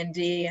here in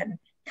Indy and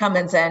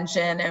Cummins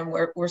Engine, and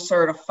we're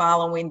sort of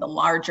following the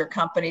larger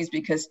companies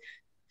because,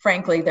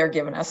 frankly, they're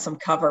giving us some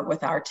cover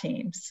with our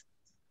teams.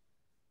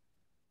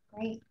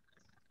 Great.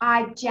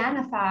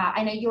 Jennifer,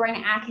 I know you're in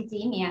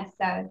academia,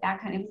 so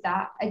that kind of is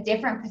a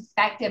different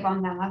perspective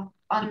on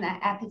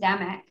the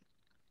epidemic.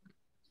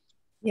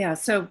 Yeah,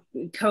 so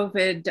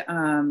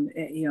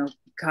COVID,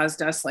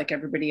 caused us, like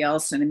everybody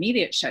else, an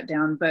immediate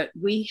shutdown. But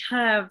we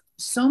have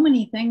so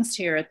many things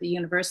here at the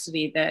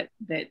university that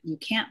you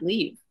can't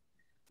leave.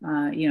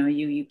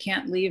 You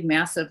can't leave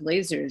massive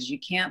lasers. You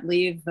can't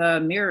leave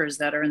mirrors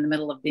that are in the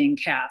middle of being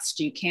cast.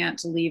 You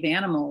can't leave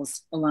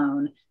animals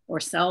alone or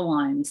cell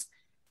lines.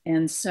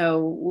 And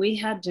so we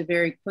had to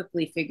very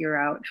quickly figure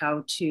out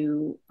how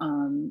to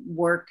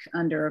work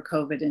under a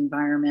COVID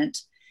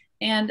environment.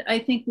 And I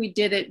think we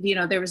did it,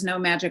 there was no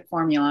magic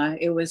formula.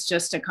 It was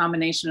just a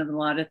combination of a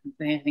lot of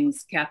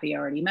things Kathy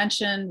already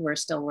mentioned. We're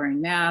still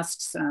wearing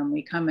masks.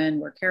 We come in,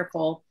 we're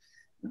careful.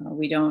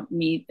 We don't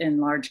meet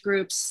in large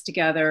groups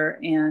together.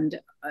 And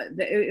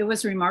it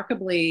was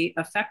remarkably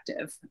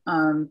effective.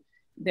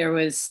 There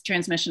was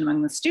transmission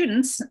among the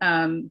students,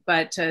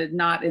 but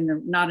not in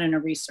a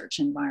research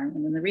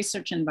environment. In the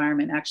research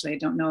environment, actually, I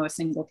don't know a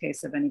single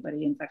case of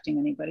anybody infecting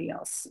anybody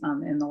else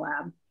in the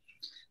lab.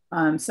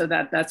 So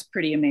that's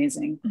pretty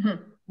amazing.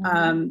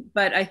 Mm-hmm.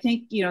 But I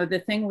think,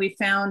 the thing we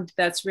found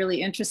that's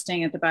really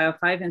interesting at the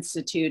Bio5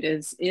 Institute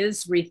is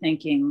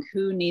rethinking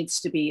who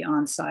needs to be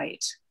on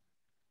site.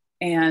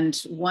 And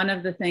one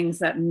of the things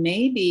that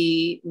may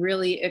be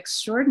really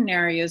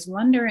extraordinary is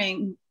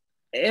wondering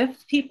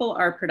if people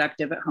are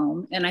productive at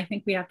home. And I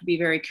think we have to be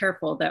very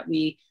careful that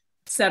we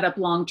set up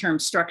long-term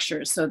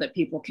structures so that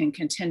people can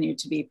continue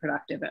to be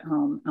productive at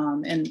home,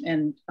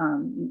 and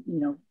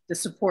the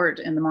support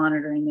and the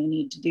monitoring they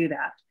need to do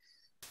that.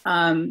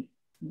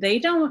 They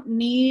don't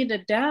need a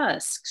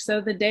desk.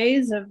 So the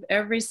days of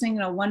every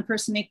single one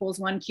person equals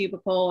one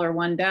cubicle or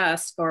one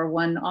desk or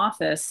one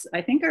office,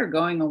 I think are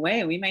going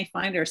away. We may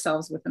find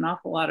ourselves with an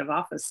awful lot of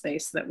office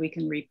space that we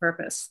can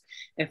repurpose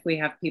if we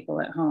have people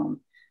at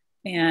home.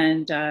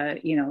 And,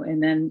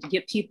 and then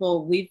get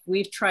people,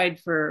 we've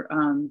tried for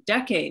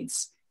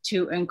decades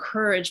to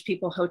encourage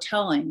people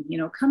hoteling,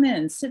 come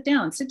in, sit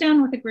down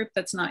with a group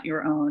that's not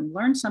your own,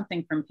 learn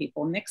something from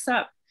people, mix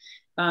up.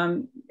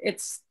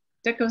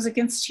 That goes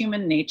against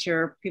human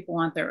nature. People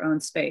want their own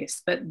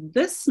space, but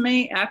this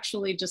may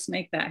actually just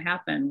make that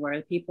happen,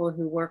 where people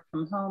who work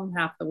from home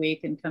half the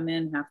week and come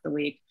in half the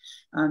week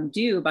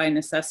do by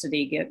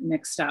necessity get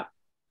mixed up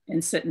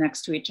and sit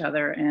next to each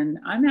other. And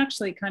I'm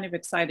actually kind of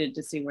excited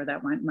to see where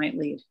that might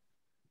lead.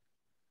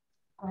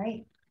 All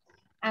right.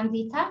 And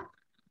Vita?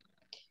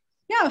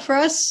 Yeah, for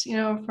us,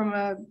 from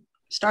a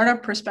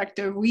startup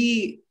perspective,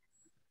 we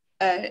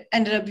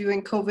ended up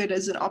viewing COVID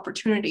as an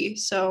opportunity.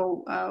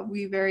 So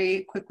we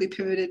very quickly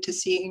pivoted to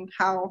seeing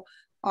how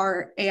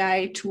our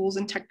AI tools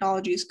and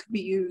technologies could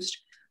be used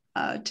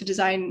to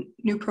design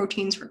new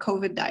proteins for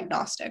COVID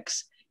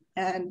diagnostics.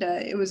 And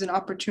it was an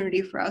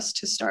opportunity for us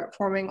to start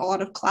forming a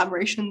lot of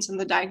collaborations in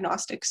the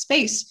diagnostic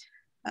space.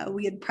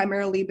 We had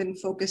primarily been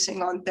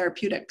focusing on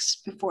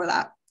therapeutics before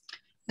that.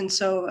 And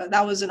so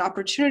that was an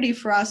opportunity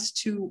for us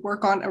to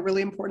work on a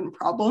really important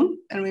problem.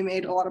 And we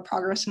made a lot of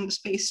progress in the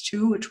space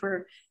too, which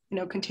we're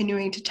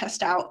continuing to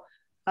test out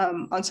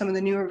on some of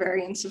the newer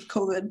variants of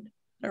COVID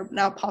that are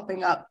now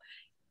popping up.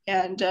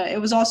 And it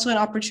was also an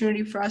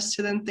opportunity for us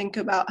to then think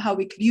about how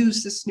we could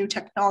use this new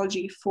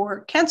technology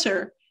for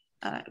cancer,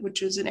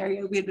 which is an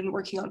area we had been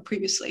working on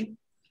previously.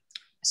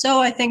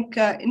 So I think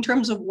in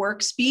terms of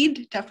work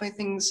speed, definitely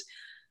things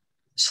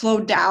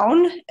slowed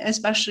down,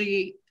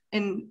 especially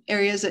in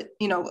areas that,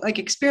 like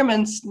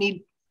experiments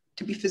need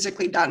to be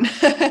physically done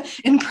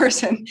in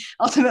person.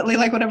 Ultimately,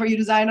 like whatever you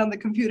design on the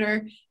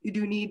computer, you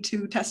do need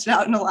to test it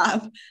out in a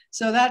lab.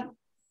 So that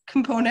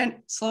component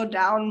slowed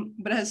down,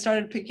 but has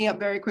started picking up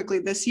very quickly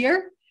this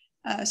year.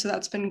 So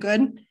that's been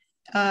good.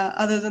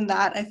 Other than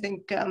that, I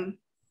think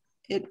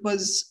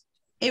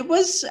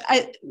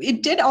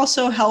it did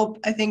also help,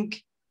 I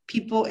think,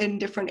 people in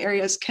different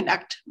areas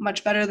connect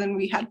much better than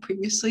we had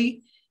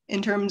previously.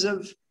 In terms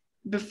of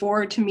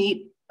before, to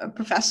meet a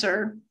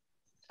professor,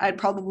 I'd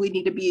probably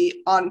need to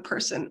be on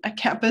person at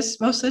campus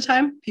most of the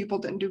time. People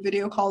didn't do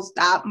video calls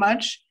that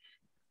much.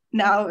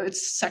 Now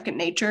it's second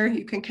nature.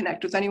 You can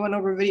connect with anyone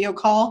over video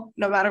call,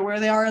 no matter where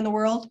they are in the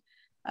world.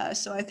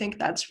 So I think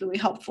that's really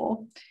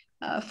helpful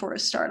for a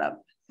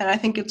startup. And I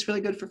think it's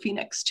really good for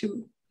Phoenix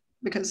too,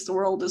 because the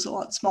world is a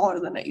lot smaller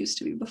than it used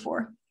to be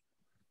before.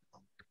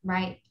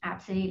 Right,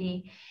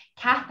 absolutely.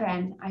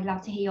 Catherine, I'd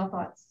love to hear your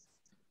thoughts.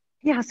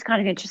 Yeah, it's kind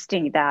of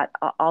interesting that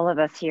all of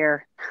us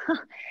here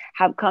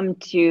have come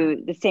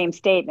to the same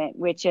statement,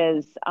 which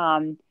is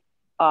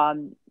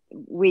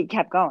we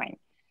kept going.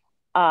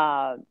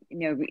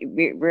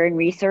 We're in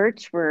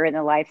research, we're in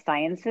the life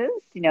sciences,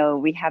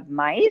 we have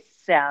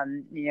mice,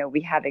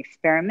 we have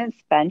experiments,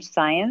 bench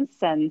science,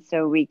 and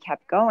so we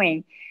kept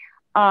going.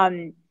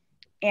 And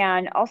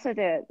also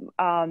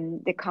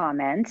the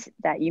comment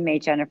that you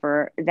made,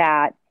 Jennifer,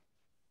 that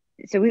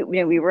so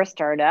we were a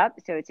startup,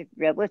 so it's a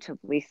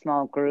relatively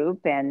small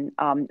group and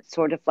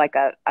sort of like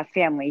a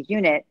family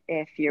unit,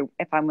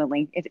 if I'm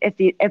willing,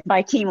 if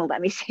my team will let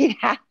me say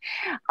that.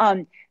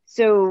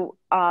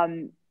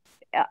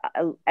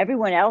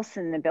 Everyone else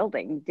in the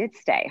building did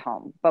stay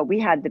home, but we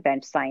had the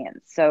bench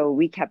science, so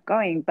we kept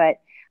going. But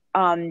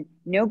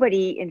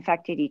nobody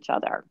infected each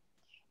other.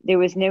 There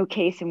was no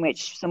case in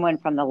which someone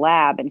from the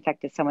lab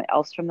infected someone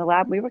else from the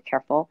lab. We were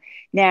careful.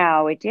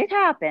 Now, it did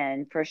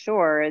happen for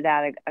sure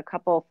that a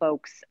couple of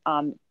folks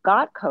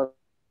got COVID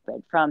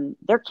from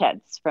their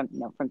kids, from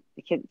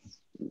the kids'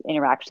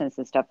 interactions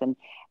and stuff, and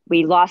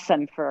we lost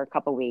them for a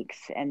couple of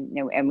weeks. And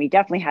and we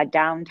definitely had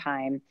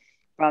downtime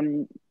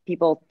from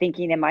people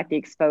thinking they might be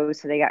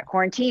exposed, so they got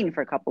quarantined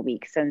for a couple of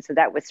weeks, and so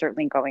that was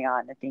certainly going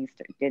on. And things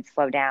did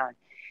slow down.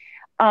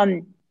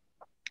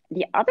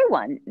 The other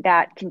one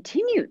that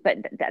continued, but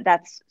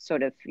that's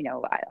sort of,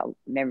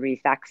 everybody's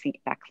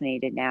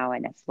vaccinated now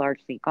and it's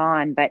largely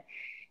gone, but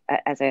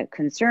as a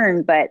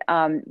concern, but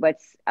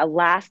what's a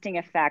lasting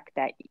effect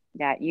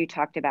that you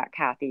talked about,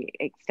 Kathy,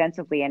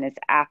 extensively, and is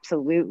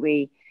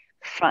absolutely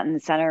front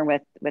and center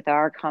with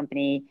our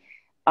company,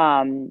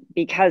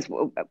 because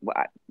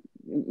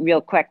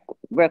real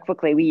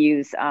quickly, we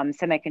use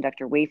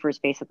semiconductor wafers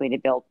basically to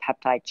build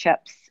peptide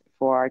chips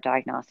for our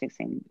diagnostics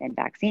and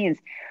vaccines.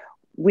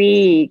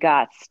 We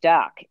got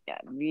stuck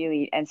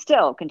really, and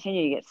still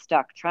continue to get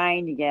stuck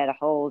trying to get a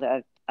hold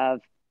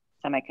of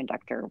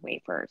semiconductor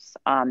wafers,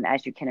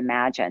 as you can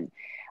imagine.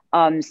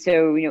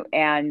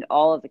 And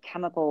all of the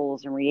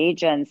chemicals and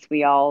reagents,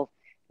 we all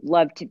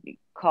love to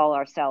call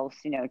ourselves,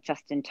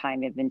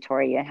 just-in-time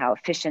inventory, and how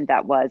efficient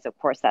that was. Of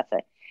course, that's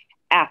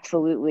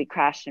absolutely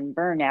crash and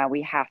burn now.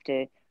 We have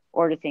to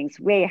order things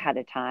way ahead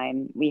of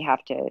time. We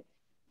have to,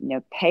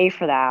 pay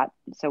for that.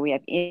 So we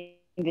have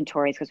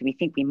inventories because we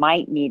think we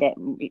might need it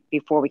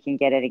before we can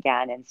get it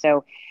again. And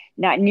so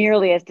not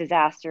nearly as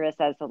disastrous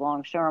as the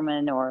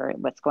longshoremen or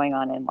what's going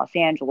on in Los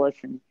Angeles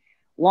and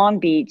Long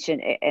Beach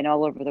and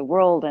all over the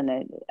world.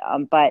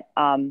 But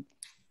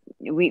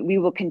we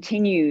will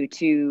continue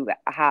to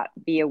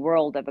be a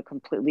world of a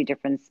completely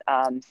different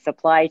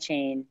supply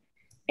chain,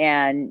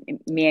 and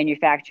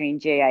manufacturing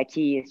JIT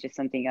is just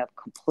something of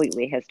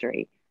completely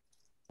history.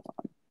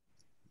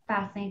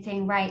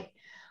 Fascinating, right?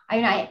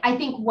 I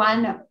think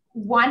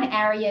one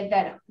area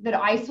that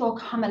I saw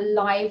come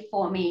alive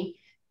for me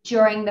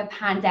during the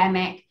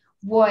pandemic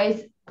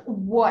was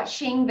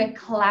watching the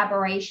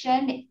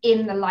collaboration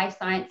in the life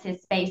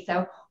sciences space.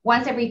 So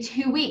once every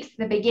 2 weeks at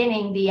the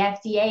beginning, the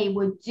FDA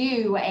would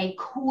do a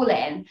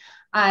call-in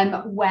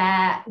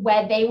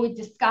where they would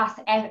discuss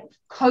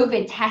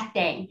COVID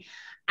testing,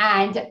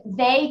 and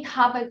they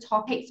covered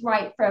topics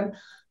right from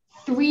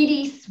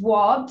 3D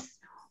swabs,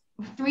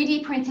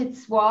 3D printed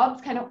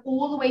swabs, kind of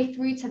all the way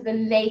through to the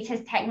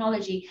latest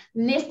technology,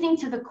 listening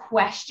to the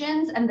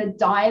questions and the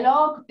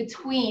dialogue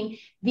between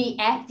the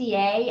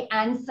FDA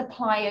and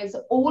suppliers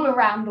all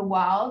around the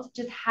world,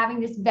 just having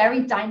this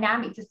very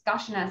dynamic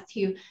discussion as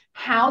to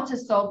how to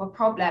solve a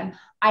problem.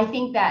 I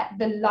think that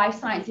the life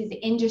sciences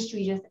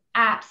industry just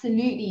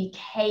absolutely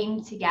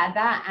came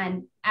together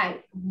and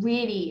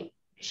really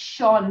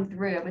shone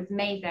through. It was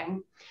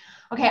amazing.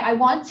 Okay, I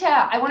want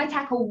to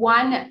tackle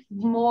one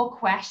more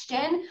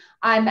question,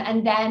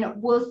 and then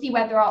we'll see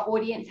whether our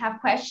audience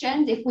have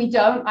questions. If we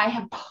don't, I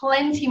have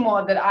plenty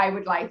more that I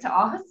would like to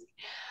ask.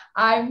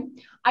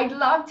 I'd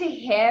love to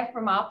hear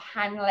from our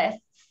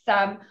panelists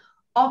some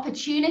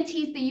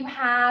opportunities that you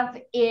have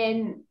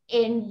in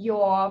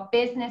your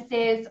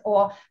businesses,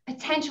 or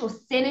potential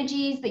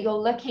synergies that you're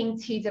looking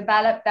to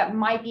develop that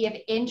might be of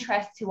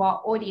interest to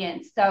our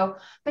audience. So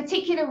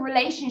particular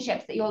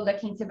relationships that you're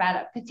looking to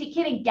develop,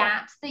 particular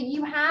gaps that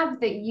you have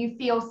that you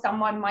feel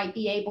someone might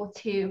be able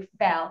to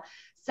fill.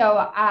 So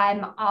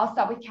I'll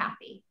start with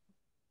Kathy.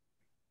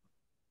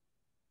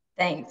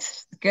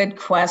 Thanks. Good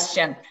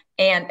question.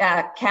 And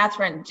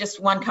Catherine,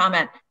 just one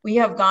comment. We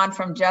have gone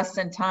from just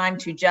in time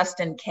to just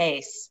in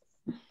case.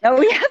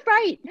 Oh yeah,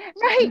 right.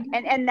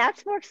 And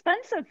that's more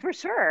expensive for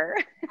sure.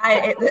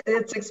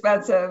 It's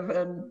expensive,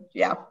 and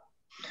yeah.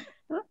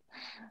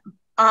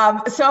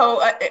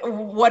 So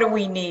what do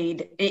we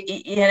need?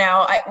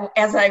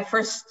 As I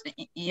first,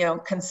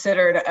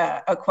 considered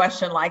a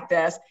question like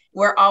this,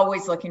 we're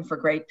always looking for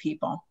great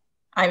people.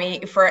 I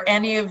mean, for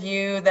any of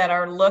you that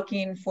are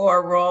looking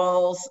for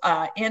roles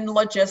in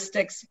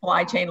logistics,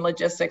 supply chain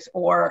logistics,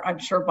 or I'm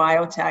sure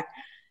biotech,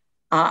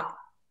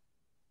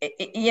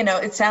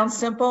 it sounds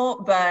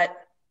simple, but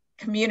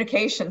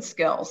communication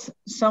skills,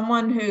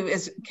 someone who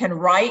can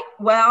write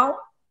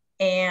well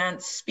and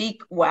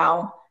speak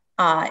well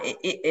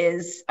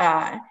is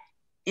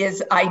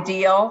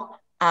ideal.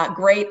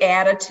 Great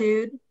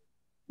attitude,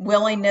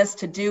 willingness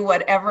to do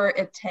whatever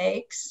it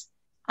takes.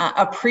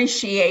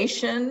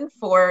 Appreciation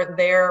for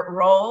their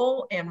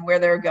role and where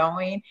they're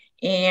going,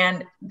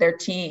 and their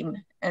team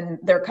and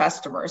their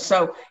customers.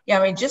 So,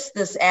 just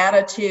this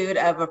attitude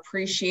of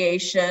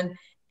appreciation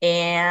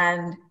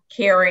and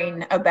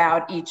caring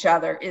about each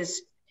other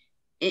is,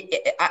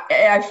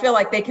 I feel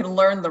like they can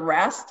learn the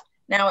rest.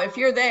 Now, if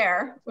you're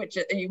there, which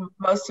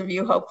most of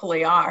you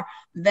hopefully are,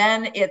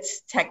 then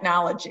it's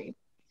technology.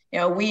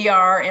 We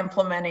are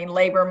implementing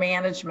labor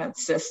management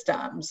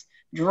systems,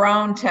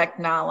 drone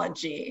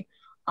technology,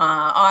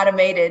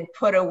 automated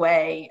put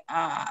away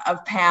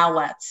of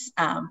pallets,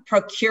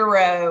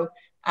 procurement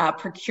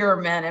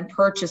and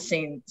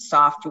purchasing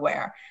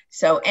software.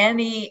 So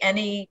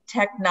any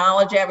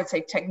technology, I would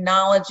say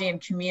technology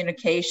and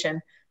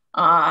communication.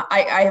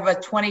 I have a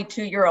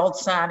 22-year-old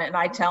son, and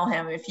I tell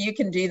him, if you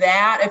can do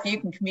that, if you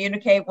can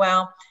communicate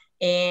well,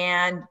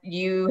 and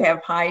you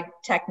have high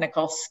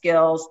technical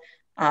skills,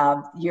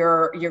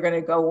 you're going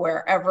to go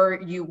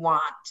wherever you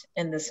want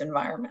in this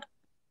environment.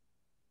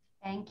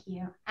 Thank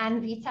you.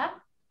 And Vita?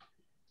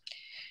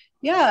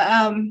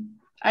 Yeah,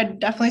 I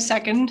definitely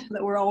second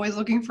that we're always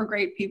looking for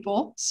great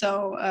people.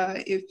 So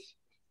if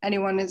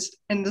anyone is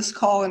in this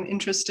call and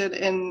interested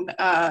in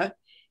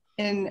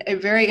a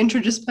very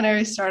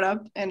interdisciplinary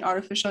startup in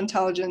artificial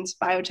intelligence,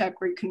 biotech,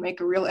 where you can make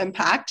a real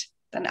impact,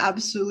 then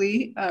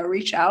absolutely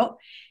reach out.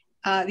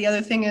 The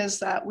other thing is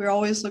that we're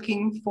always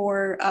looking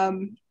for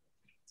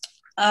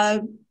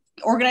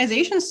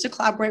organizations to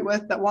collaborate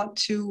with that want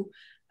to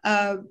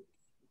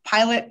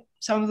pilot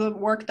some of the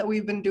work that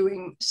we've been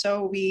doing.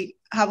 So we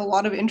have a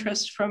lot of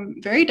interest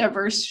from very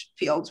diverse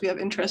fields. We have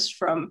interest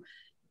from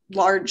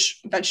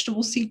large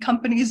vegetable seed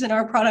companies in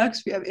our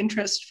products. We have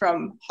interest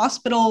from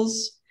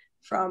hospitals,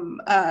 from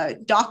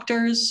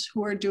doctors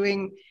who are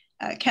doing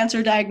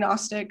cancer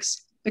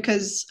diagnostics,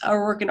 because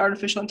our work in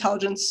artificial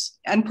intelligence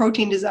and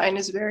protein design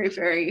is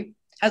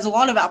has a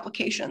lot of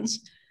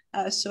applications.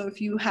 So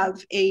if you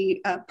have a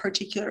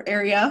particular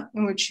area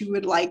in which you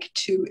would like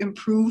to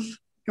improve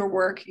your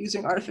work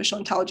using artificial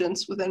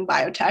intelligence within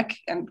biotech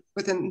and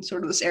within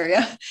sort of this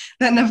area,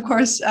 then of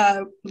course,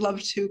 would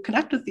love to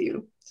connect with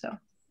you. So,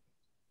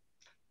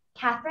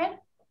 Catherine?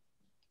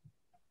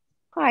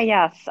 Hi,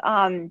 yes.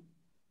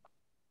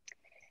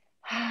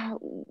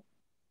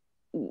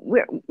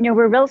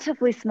 We're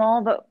relatively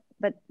small,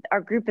 but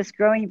our group is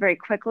growing very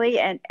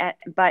quickly,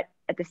 but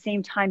at the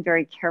same time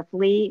very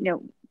carefully.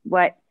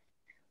 What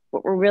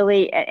we're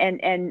really,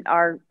 and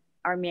our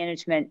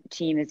management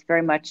team is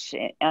very much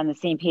on the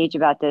same page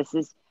about this,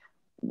 is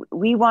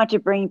we want to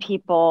bring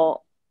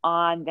people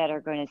on that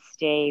are going to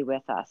stay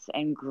with us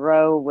and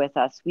grow with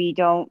us. We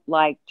don't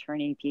like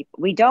turning people.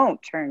 We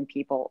don't turn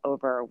people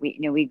over.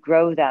 We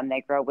grow them. They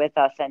grow with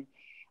us. And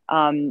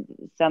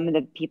some of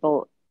the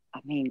people,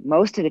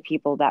 most of the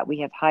people that we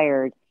have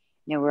hired,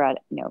 we're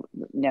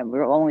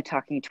only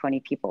talking 20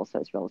 people, so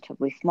it's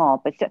relatively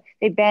small, but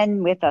they've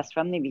been with us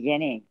from the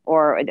beginning,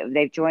 or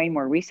they've joined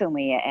more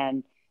recently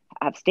and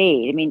have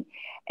stayed. And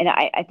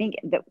I think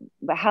that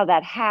how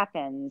that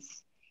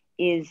happens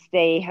is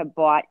they have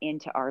bought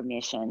into our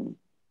mission.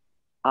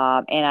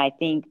 And I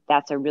think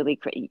that's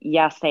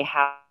yes, they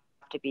have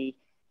to be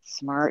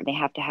smart, they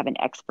have to have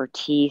an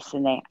expertise,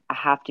 and they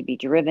have to be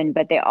driven,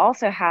 but they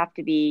also have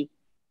to be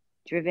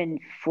driven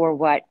for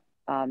what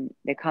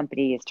the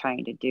company is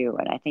trying to do.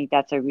 And I think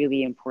that's a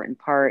really important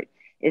part,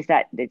 is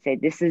that they say,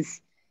 this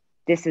is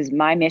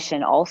my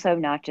mission also,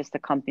 not just the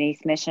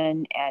company's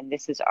mission. And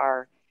this is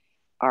our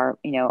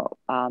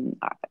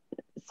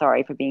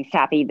sorry for being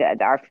sappy,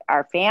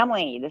 our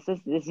family. This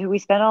is who we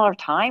spend all our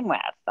time with.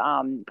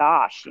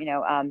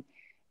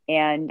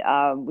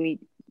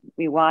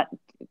 We want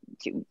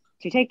to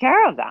take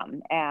care of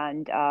them.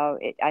 And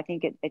I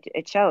think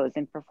it shows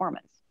in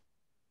performance.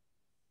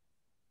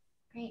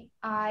 Great.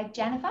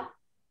 Jennifer?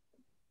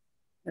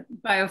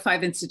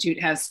 Bio5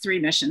 Institute has 3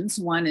 missions.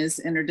 One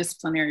is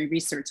interdisciplinary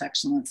research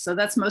excellence. So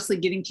that's mostly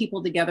getting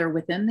people together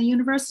within the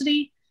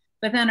university.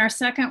 But then our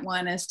second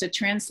one is to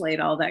translate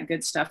all that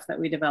good stuff that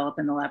we develop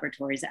in the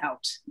laboratories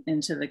out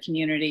into the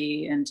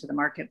community, into the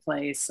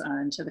marketplace,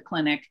 into the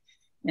clinic.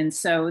 And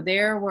so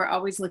there we're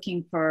always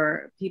looking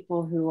for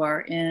people who are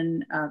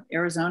in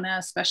Arizona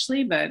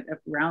especially, but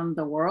around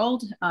the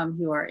world,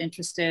 who are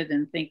interested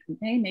and think,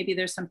 hey, maybe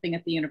there's something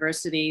at the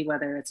university,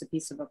 whether it's a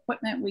piece of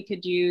equipment we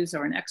could use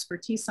or an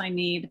expertise I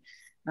need,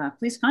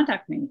 please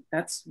contact me.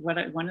 That's one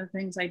of the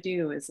things I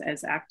do is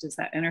act as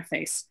that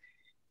interface.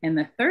 And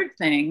the third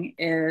thing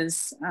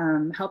is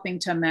helping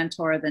to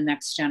mentor the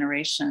next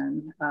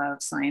generation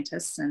of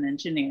scientists and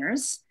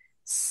engineers.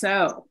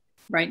 So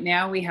right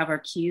now we have our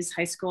Keys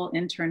High School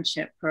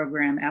internship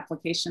program.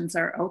 Applications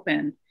are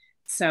open.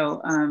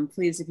 So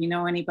please, if you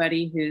know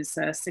anybody who's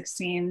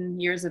 16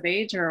 years of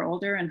age or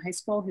older in high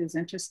school who's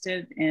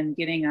interested in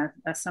getting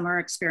a summer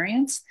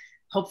experience,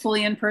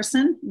 hopefully in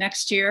person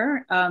next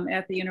year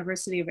at the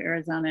University of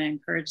Arizona,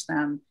 encourage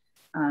them.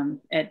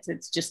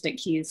 It's just at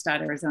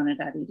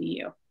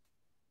keys.arizona.edu.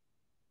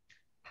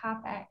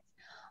 Perfect.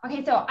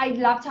 Okay, so I'd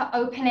love to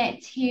open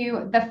it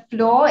to the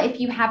floor. If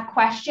you have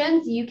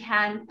questions, you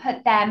can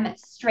put them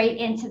straight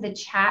into the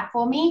chat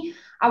for me.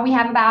 We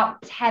have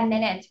about 10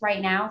 minutes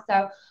right now.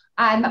 So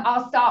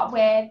I'll start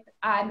with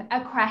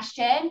a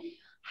question.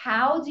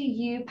 How do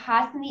you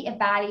personally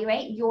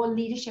evaluate your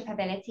leadership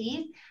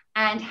abilities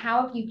and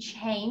how have you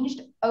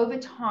changed over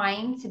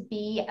time to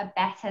be a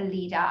better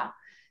leader?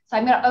 So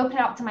I'm going to open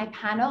it up to my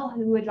panel.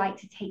 Who would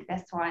like to take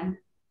this one?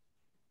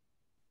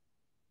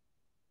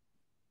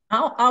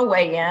 I'll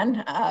weigh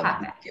in.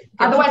 Otherwise,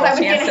 I was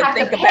going to have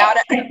to think about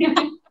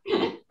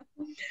it.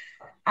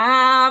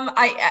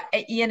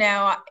 You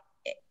know,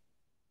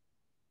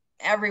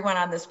 everyone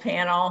on this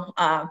panel,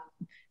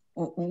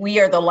 we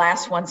are the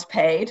last ones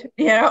paid.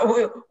 You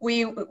know,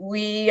 we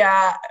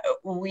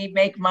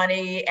make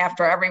money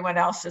after everyone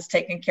else is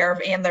taken care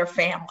of and their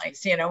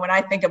families. You know, when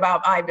I think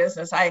about my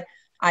business, I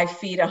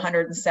feed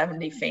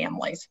 170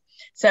 families.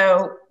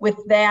 So with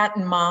that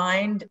in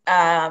mind,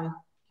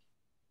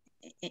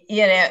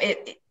 you know,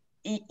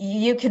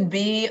 you can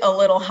be a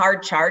little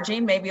hard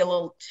charging, maybe a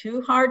little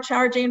too hard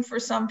charging for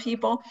some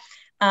people.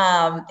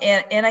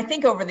 And I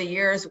think over the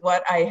years,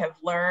 what I have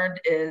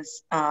learned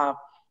is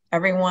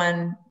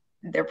everyone,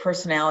 their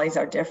personalities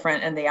are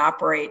different and they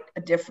operate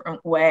a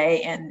different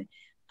way, and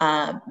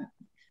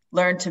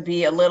learn to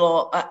be a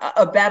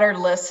better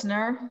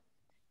listener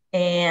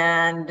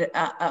and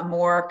a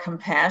more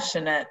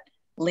compassionate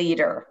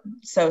leader.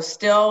 So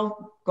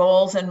still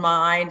goals in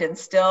mind, and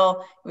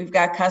still we've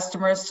got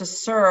customers to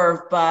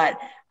serve, but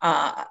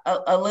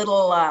a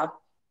little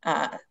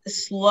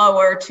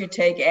slower to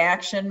take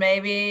action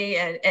maybe,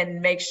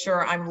 and make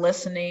sure I'm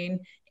listening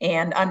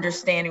and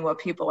understanding what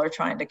people are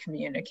trying to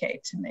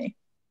communicate to me.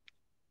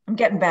 I'm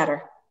getting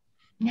better.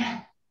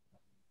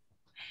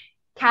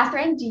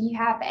 Catherine, do you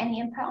have any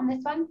input on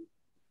this one?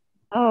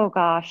 Oh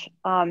gosh.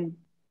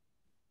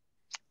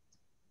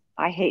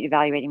 I hate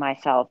evaluating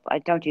myself.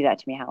 Don't do that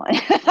to me, Helen.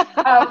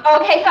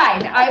 Oh, okay,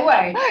 fine. I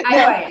won't.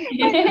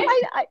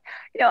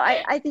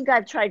 I think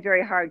I've tried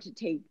very hard to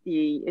take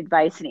the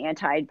advice and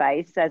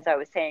anti-advice, as I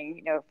was saying,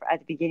 you know, at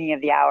the beginning of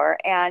the hour.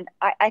 And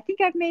I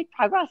think I've made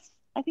progress.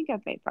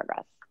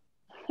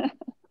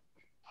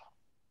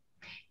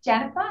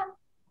 Jennifer?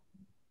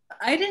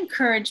 I'd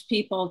encourage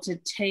people to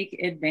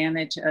take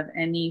advantage of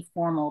any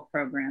formal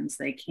programs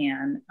they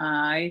can.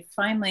 I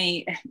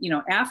finally, you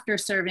know, after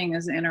serving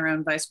as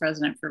interim vice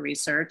president for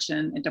research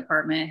and a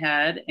department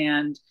head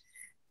and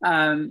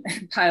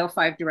Pile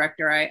 5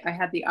 director, I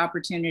had the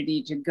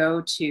opportunity to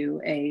go to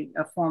a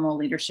formal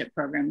leadership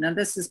program. Now,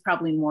 this is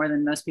probably more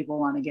than most people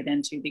want to get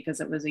into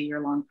because it was a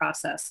year-long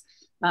process.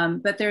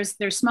 But there's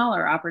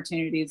smaller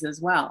opportunities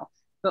as well.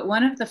 But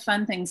one of the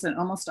fun things that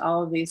almost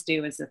all of these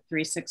do is a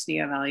 360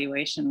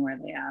 evaluation, where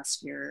they ask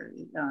the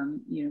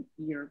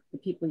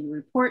people you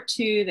report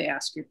to, they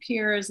ask your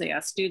peers, they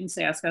ask students,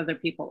 they ask other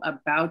people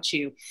about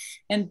you.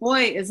 And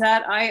boy, is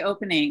that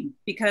eye-opening,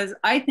 because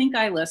I think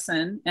I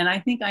listen, and I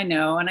think I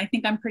know, and I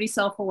think I'm pretty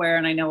self-aware,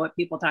 and I know what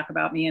people talk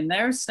about me. And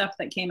there's stuff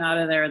that came out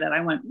of there that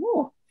I went,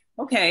 whoa,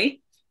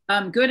 okay,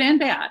 good and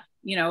bad.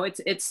 You know, it's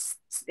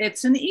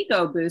an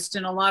ego boost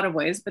in a lot of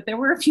ways, but there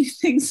were a few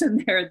things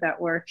in there that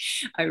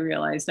I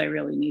realized I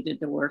really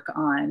needed to work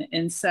on.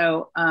 And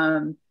so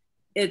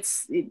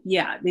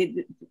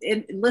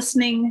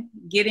listening,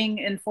 getting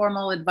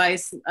informal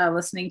advice,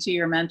 listening to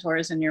your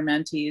mentors and your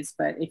mentees.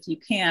 But if you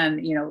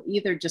can, you know,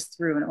 either just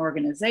through an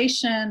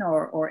organization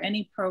or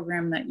any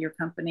program that your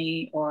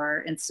company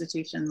or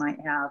institution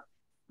might have,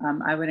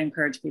 I would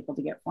encourage people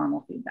to get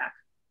formal feedback.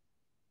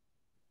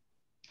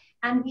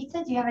 And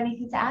Vita, do you have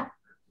anything to add?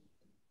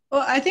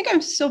 Well, I think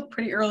I'm still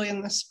pretty early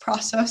in this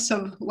process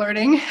of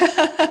learning,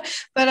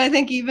 but I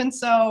think even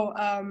so,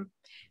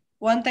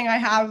 one thing I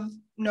have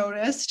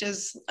noticed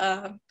is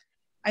I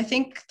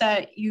think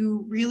that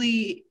you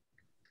really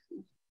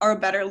are a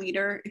better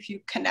leader if you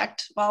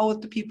connect well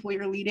with the people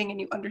you're leading and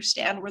you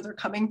understand where they're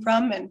coming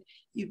from, and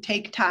you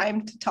take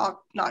time to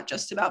talk not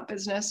just about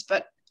business,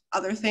 but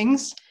other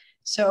things.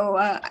 So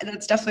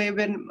that's definitely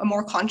been a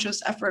more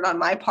conscious effort on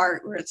my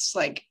part, where it's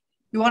like,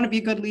 you want to be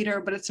a good leader,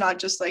 but it's not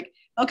just like,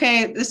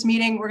 okay, this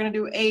meeting, we're going to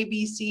do A,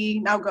 B, C,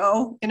 now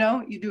go. You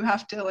know, you do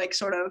have to like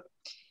sort of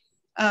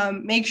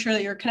make sure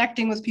that you're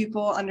connecting with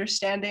people,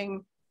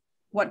 understanding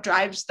what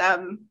drives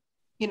them,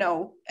 you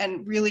know,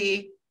 and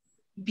really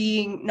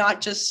being not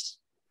just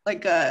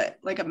like a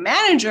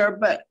manager,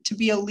 but to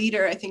be a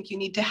leader. I think you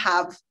need to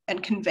have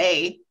and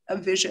convey a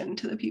vision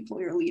to the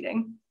people you're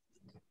leading.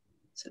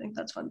 So I think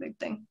that's one big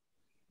thing.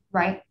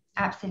 Right,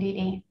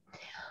 absolutely.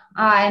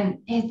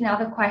 Here's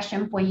another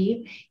question for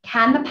you.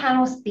 Can the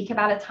panel speak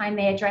about a time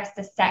they addressed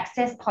a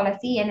sexist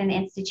policy in an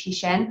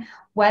institution?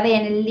 Were they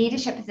in a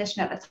leadership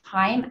position at the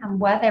time, and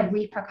were there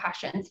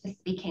repercussions for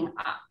speaking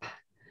up?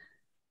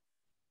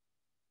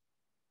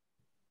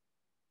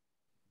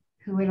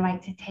 Who would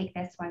like to take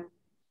this one?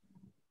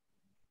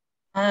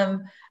 I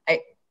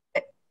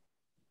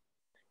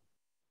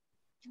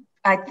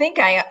think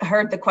I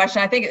heard the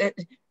question. I think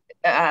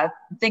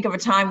of a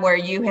time where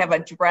you have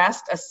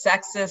addressed a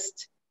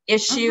sexist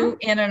issue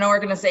in an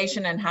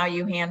organization and how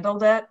you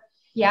handled it.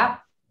 Yeah.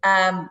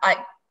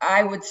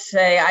 I would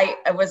say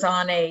I was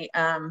on a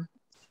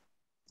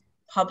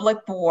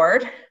public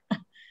board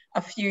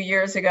a few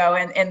years ago,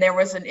 and there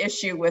was an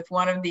issue with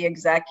one of the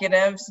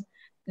executives,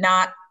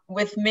 not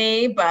with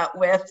me, but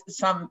with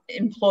some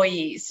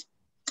employees.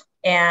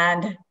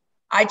 And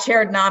I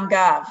chaired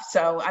NomGov.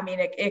 So, I mean,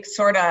 it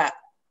sort of,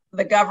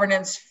 the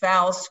governance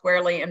fell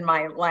squarely in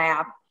my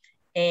lap.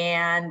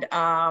 And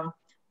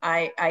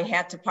I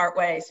had to part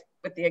ways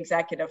with the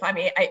executive. I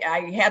mean,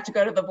 I had to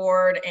go to the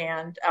board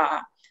and,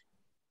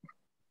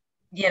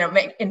 you know,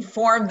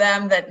 inform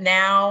them that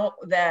now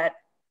that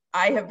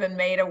I have been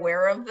made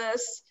aware of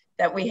this,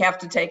 that we have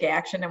to take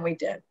action, and we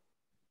did.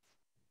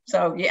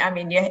 So, yeah, I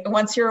mean,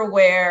 once you're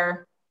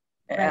aware,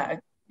 right.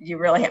 You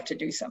really have to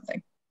do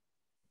something.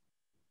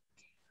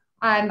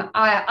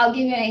 I'll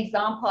give you an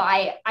example.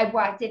 I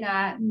worked in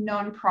a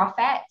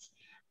nonprofit,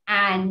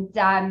 and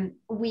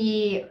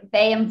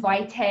they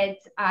invited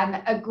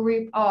a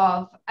group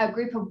of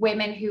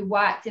women who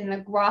worked in the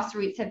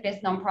grassroots of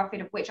this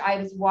nonprofit, of which I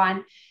was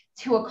one,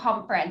 to a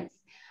conference.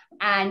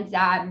 And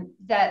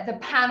the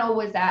panel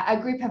was a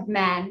group of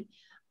men,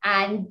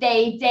 and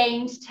they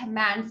deigned to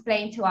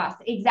mansplain to us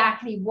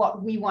exactly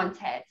what we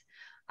wanted.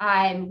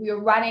 We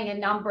were running a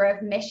number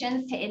of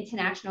missions to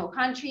international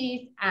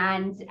countries,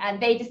 and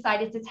they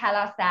decided to tell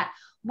us that,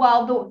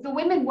 well, the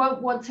women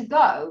won't want to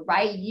go,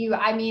 right?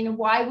 I mean,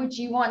 why would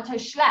you want to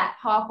schlep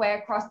halfway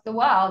across the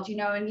world, you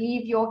know, and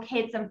leave your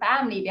kids and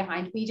family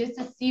behind? We just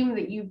assumed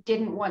that you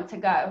didn't want to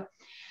go.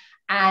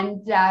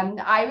 And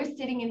I was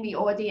sitting in the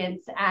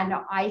audience, and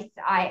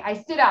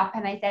I stood up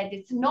and I said,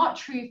 it's not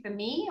true for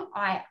me.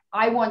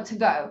 I want to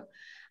go.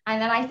 And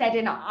then I said,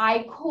 and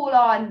I call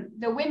on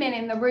the women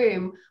in the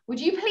room, would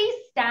you please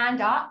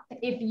stand up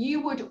if you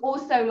would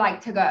also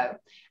like to go?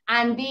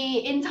 And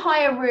the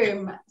entire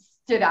room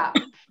stood up.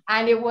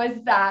 And it was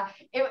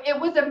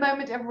a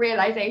moment of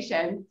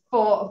realization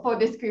for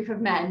this group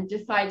of men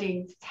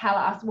deciding to tell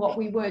us what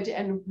we would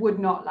and would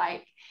not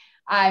like.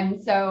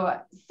 So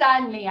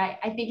certainly,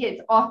 I think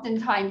it's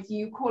oftentimes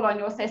you call on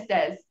your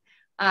sisters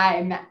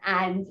and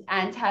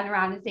turn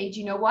around and say,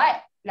 do you know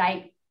what?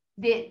 Like,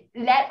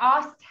 let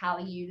us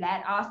tell you,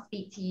 let us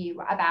speak to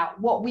you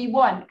about what we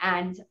want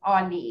and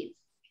our needs.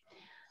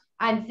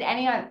 And does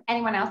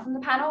anyone else on the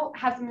panel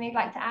have something they'd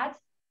like to add?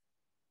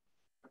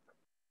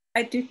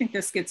 I do think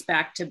this gets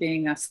back to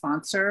being a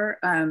sponsor.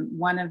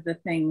 One of the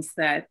things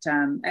that,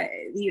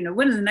 you know,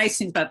 one of the nice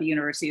things about the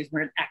university is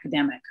we're an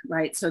academic,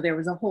 right? So there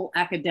was a whole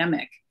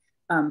academic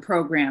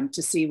program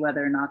to see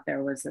whether or not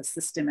there was a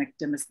systemic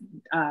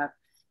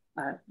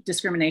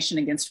discrimination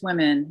against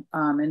women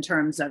in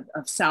terms of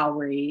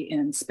salary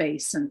and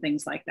space and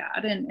things like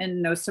that.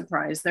 And no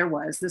surprise, there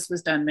was. This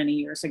was done many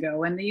years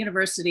ago, and the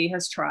university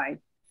has tried.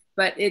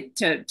 But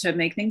to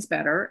make things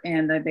better,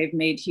 and they've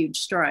made huge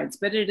strides,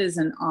 but it is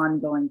an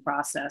ongoing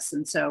process.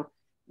 And so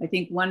I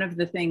think one of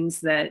the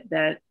things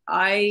that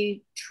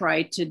I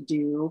try to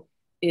do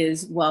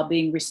is, while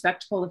being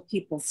respectful of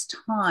people's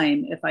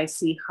time, if I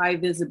see high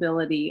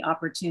visibility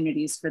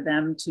opportunities for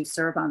them to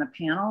serve on a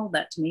panel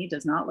that to me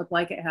does not look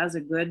like it has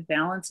a good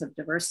balance of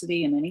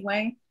diversity in any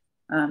way,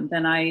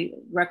 then I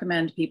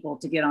recommend people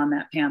to get on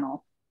that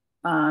panel.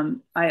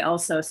 I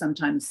also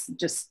sometimes,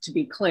 just to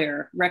be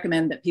clear,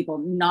 recommend that people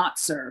not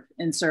serve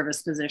in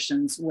service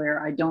positions where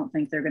I don't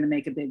think they're going to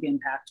make a big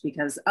impact,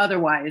 because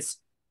otherwise,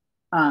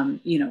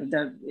 you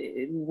know,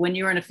 when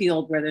you're in a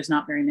field where there's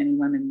not very many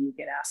women, you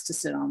get asked to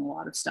sit on a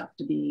lot of stuff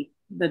to be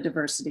the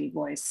diversity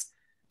voice.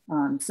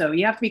 So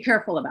you have to be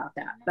careful about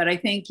that. But I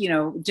think, you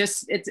know,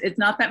 just it's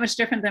not that much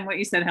different than what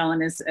you said,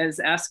 Helen,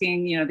 is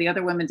asking, you know, the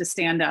other women to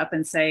stand up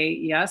and say,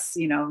 yes,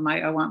 you know,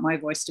 I want my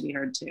voice to be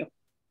heard too.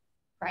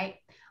 Right.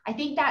 I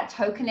think that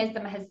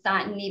tokenism has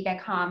certainly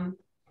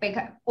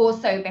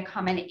also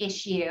become an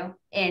issue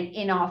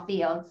in our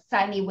field,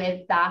 certainly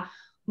with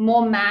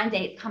more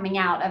mandates coming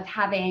out of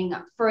having,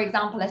 for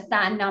example, a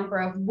certain number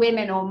of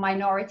women or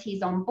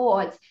minorities on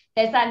boards.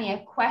 There's certainly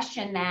a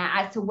question there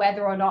as to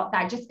whether or not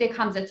that just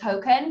becomes a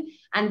token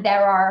and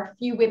there are a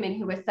few women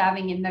who are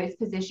serving in those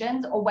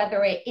positions, or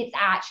whether it's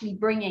actually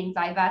bringing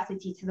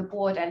diversity to the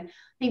board. And I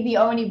think the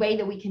only way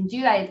that we can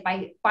do that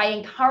is by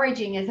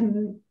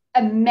encouraging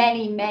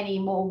many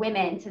more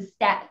women to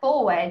step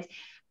forward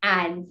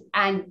and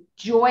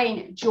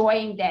join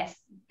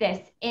this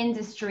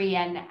industry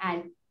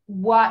and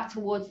work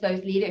towards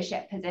those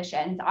leadership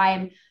positions. I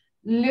am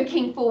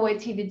looking forward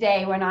to the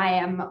day when I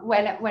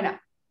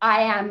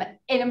am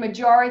in a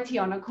majority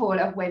on a call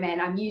of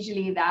women. I'm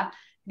usually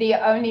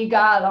the only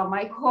girl on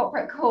my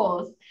corporate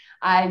calls.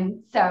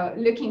 So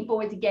looking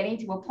forward to getting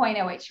to a point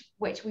at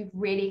which we've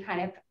really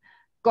kind of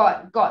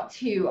got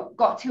to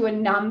a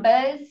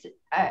numbers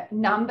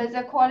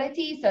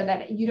equality, so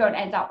that you don't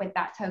end up with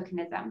that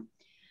tokenism.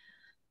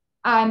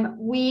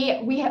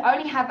 We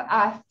only have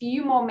a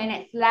few more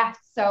minutes left,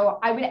 so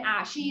I would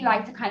actually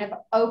like to kind of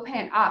open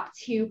it up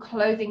to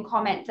closing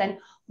comments. And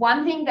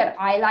one thing that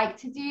I like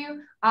to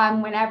do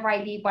whenever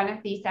I leave one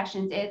of these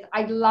sessions is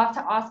I'd love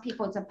to ask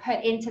people to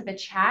put into the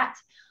chat,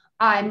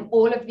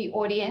 all of the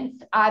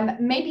audience,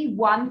 maybe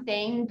one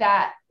thing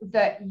that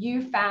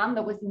you found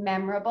that was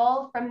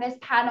memorable from this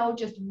panel,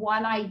 just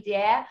one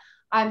idea,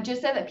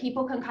 just so that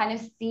people can kind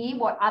of see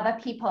what other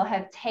people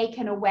have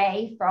taken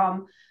away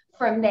from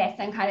from this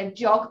and kind of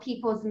jog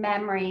people's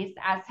memories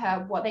as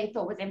to what they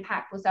thought was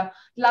impactful. So I'd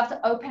love to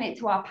open it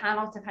to our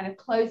panel to kind of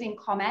closing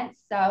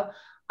comments. So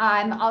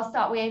I'll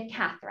start with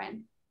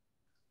Catherine.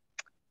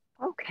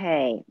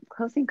 Okay,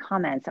 closing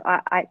comments.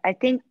 I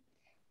think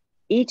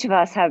each of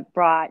us have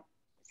brought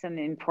some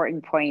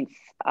important points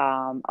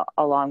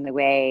along the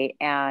way.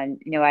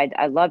 And, you know,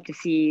 I'd love to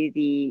see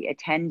the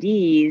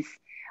attendees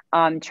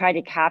try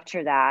to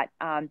capture that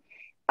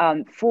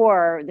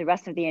for the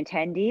rest of the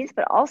attendees,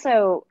 but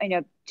also, you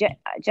know,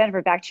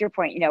 Jennifer, back to your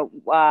point, you know,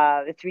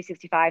 the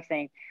 365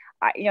 thing,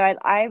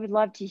 I would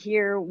love to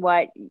hear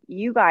what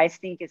you guys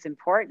think is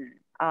important,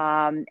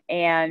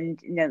 and,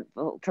 you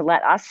know, to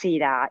let us see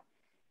that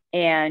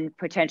and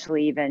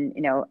potentially even,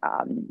 you know,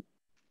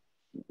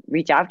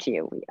 reach out to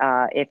you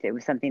if it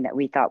was something that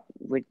we thought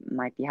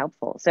might be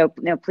helpful. So,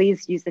 you know,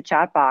 please use the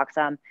chat box.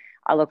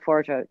 I look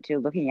forward to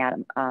looking at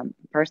them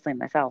personally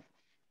myself.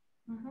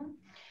 Mm-hmm.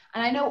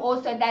 And I know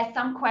also there's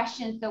some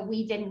questions that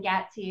we didn't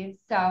get to,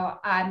 so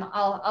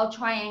I'll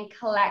try and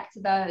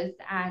collect those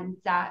and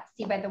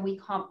see whether we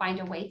can't find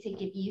a way to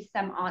give you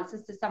some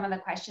answers to some of the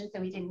questions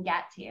that we didn't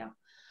get to.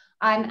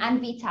 And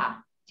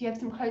Vita, do you have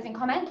some closing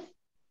comments?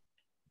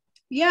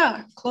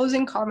 Yeah,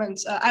 closing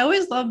comments. I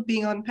always love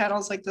being on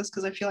panels like this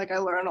because I feel like I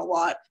learn a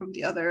lot from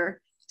the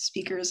other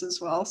speakers as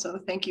well. So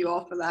thank you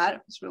all for that.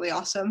 It was really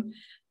awesome.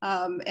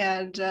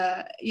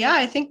 Yeah,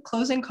 I think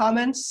closing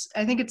comments,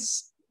 I think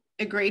it's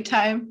a great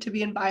time to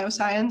be in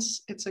bioscience.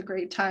 It's a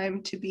great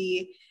time to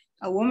be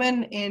a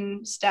woman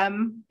in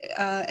STEM,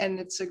 and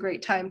it's a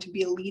great time to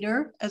be a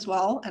leader as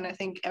well. And I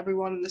think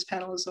everyone in this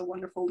panel is a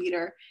wonderful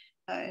leader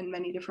in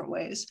many different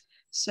ways.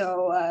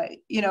 So,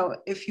 you know,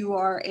 if you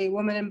are a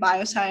woman in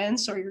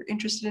bioscience or you're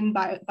interested in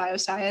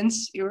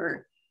bioscience,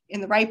 you're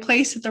in the right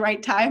place at the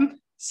right time.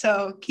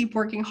 So keep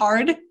working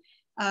hard.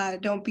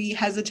 Don't be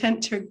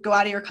hesitant to go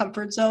out of your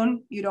comfort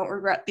zone. You don't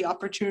regret the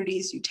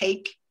opportunities you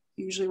take.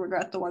 You usually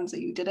regret the ones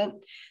that you didn't.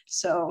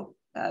 So,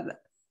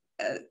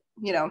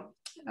 you know,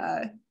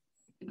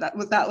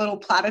 with that little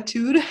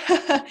platitude,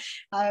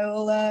 I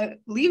will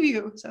leave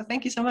you. So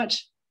thank you so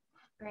much.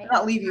 Great.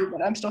 Not leave you,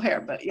 but I'm still here,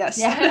 but yes.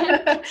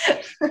 Yeah.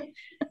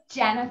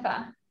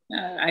 Jennifer.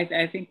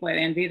 I think what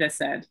Anvita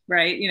said,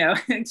 right? You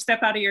know,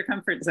 step out of your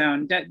comfort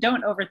zone.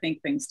 Don't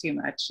overthink things too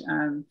much.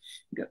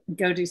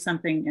 Go do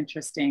something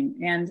interesting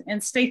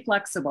and stay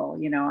flexible.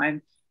 You know, I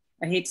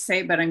hate to say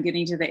it, but I'm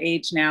getting to the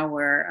age now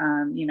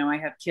where, you know, I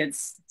have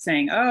kids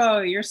saying, oh,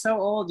 you're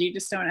so old, you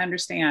just don't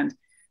understand.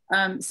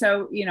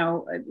 So, you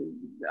know,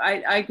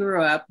 I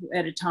grew up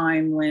at a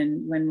time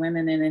when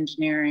women in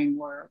engineering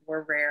were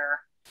rare,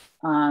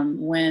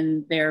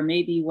 when there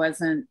maybe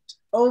wasn't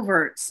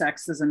overt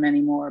sexism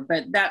anymore,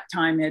 but that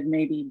time had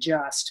maybe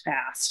just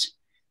passed.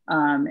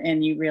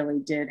 And you really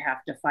did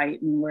have to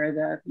fight and wear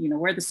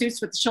the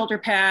suits with the shoulder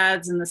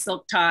pads and the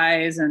silk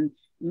ties and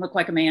look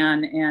like a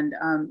man. And,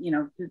 you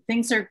know,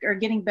 things are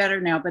getting better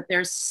now, but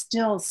there's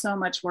still so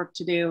much work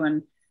to do.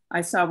 And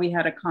I saw we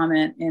had a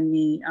comment in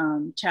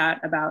the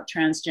chat about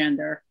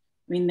transgender.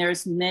 I mean,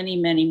 there's many,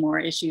 many more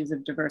issues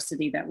of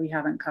diversity that we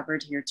haven't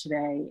covered here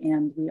today.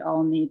 And we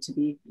all need to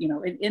be, you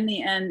know, in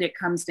the end, it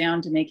comes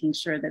down to making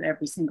sure that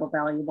every single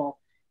valuable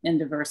and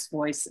diverse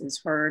voice is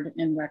heard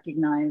and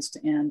recognized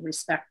and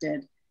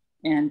respected,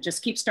 and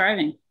just keep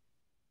striving.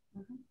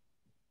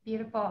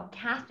 Beautiful.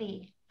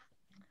 Kathy.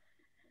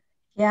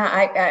 Yeah,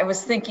 I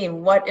was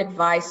thinking, what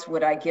advice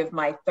would I give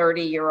my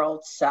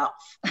 30-year-old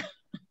self?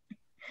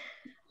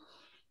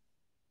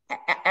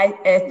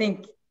 I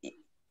think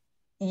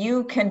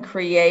you can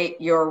create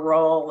your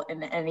role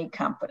in any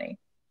company.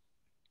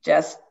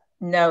 Just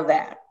know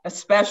that,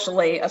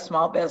 especially a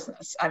small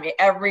business. I mean,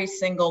 every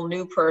single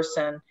new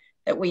person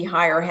that we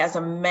hire has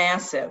a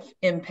massive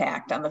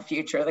impact on the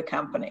future of the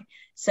company.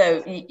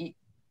 So I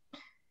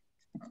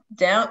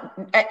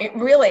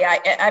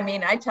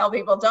mean, I tell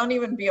people, don't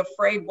even be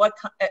afraid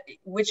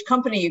which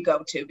company you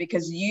go to,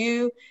 because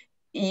you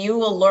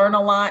will learn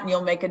a lot and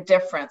you'll make a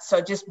difference. So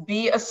just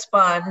be a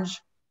sponge,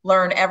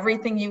 learn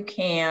everything you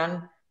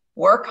can,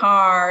 work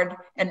hard,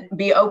 and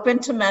be open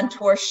to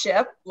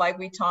mentorship, like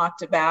we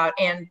talked about,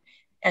 and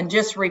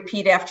just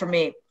repeat after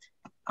me.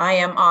 I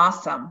am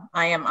awesome.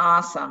 I am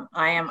awesome.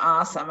 I am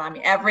awesome. I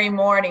mean, every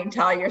morning,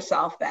 tell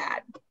yourself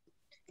that.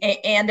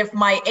 And if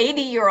my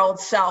 80-year-old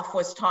self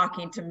was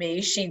talking to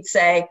me, she'd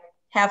say,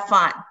 have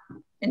fun,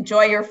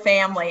 enjoy your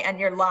family and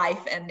your life,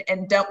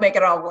 and don't make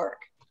it all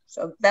work.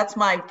 So that's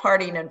my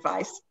parting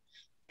advice.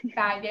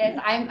 Fabulous.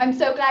 I'm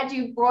so glad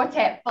you brought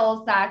it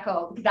full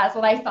circle, because that's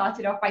what I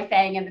started off by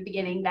saying in the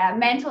beginning there.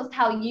 Mentors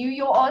tell you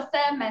you're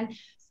awesome, and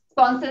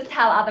sponsors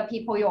tell other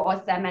people you're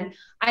awesome. And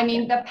I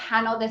mean, the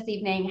panel this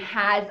evening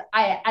has,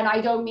 and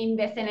I don't mean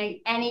this in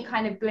any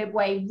kind of glib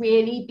way,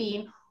 really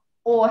been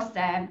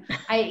awesome.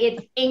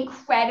 It's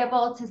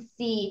incredible to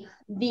see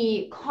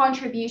the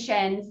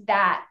contributions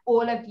that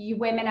all of you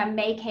women are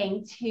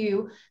making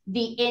to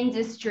the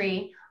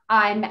industry,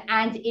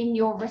 and in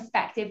your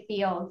respective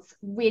fields,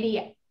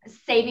 really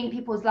saving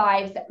people's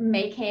lives,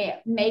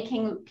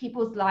 making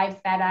people's lives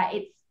better.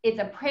 it's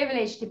a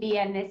privilege to be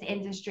in this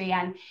industry,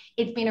 and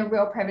it's been a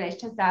real privilege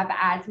to serve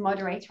as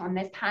moderator on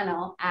this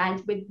panel.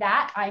 And with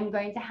that, I'm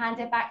going to hand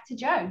it back to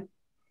Joan.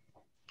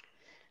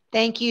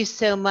 Thank you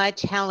so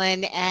much,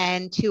 Helen,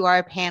 and to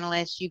our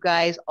panelists. You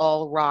guys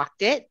all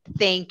rocked it.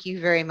 Thank you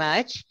very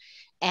much.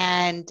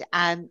 And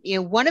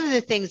one of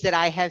the things that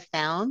I have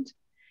found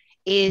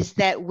is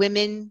that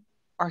women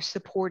are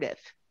supportive,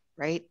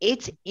 right?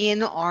 It's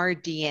in our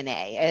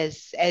DNA,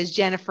 as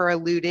Jennifer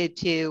alluded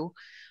to,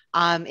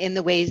 in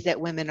the ways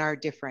that women are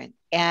different.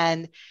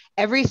 And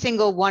every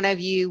single one of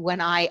you,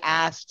 when I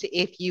asked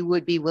if you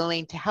would be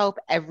willing to help,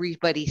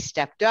 everybody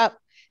stepped up.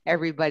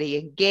 Everybody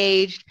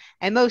engaged,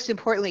 and most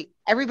importantly,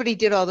 everybody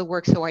did all the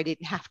work so I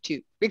didn't have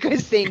to,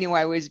 because they knew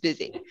I was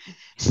busy.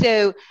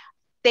 So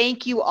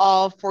thank you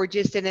all for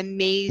just an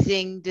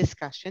amazing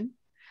discussion.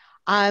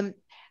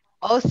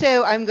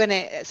 Also, I'm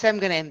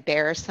gonna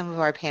embarrass some of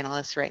our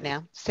panelists right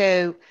now.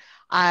 So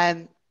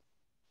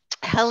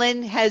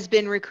Helen has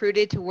been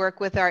recruited to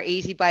work with our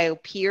AZ Bio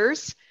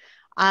peers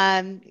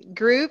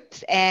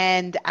groups,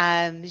 and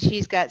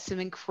she's got some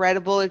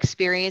incredible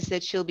experience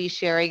that she'll be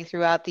sharing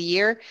throughout the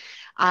year.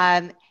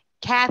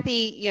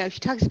 Kathy, she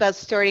talks about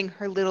starting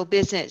her little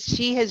business.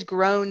 She has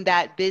grown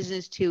that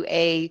business to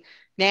a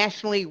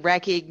nationally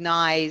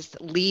recognized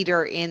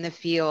leader in the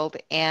field.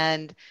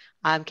 And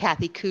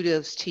Kathy,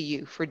 kudos to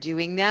you for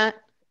doing that.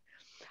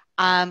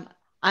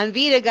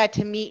 Anvita got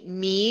to meet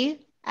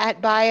me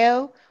at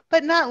Bio,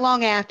 but not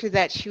long after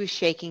that, she was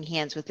shaking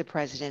hands with the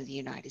President of the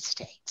United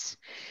States.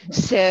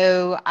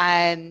 So,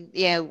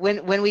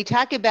 when we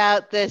talk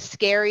about the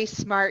scary,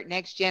 smart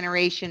next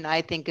generation,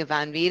 I think of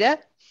Anvita.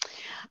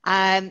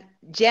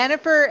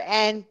 Jennifer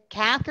and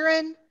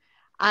Catherine,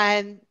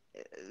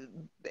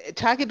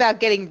 talk about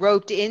getting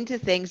roped into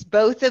things.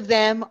 Both of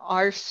them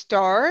are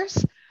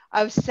stars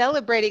of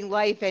Celebrating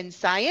Life and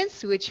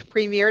Science, which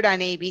premiered on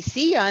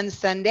ABC on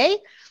Sunday,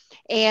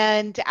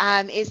 and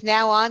is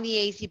now on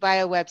the AZ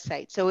Bio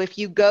website. So if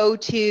you go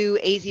to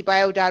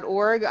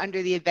azbio.org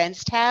under the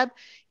events tab,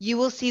 you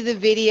will see the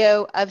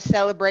video of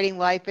Celebrating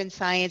Life and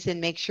Science,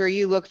 and make sure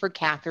you look for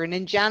Catherine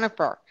and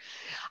Jennifer.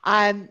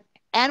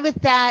 And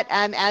with that,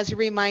 as a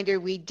reminder,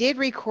 we did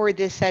record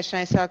this session.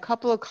 I saw a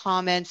couple of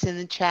comments in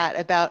the chat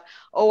about,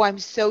 oh, I'm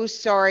so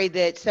sorry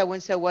that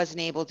so-and-so wasn't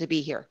able to be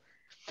here.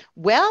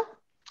 Well,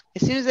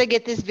 as soon as I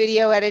get this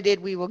video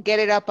edited, we will get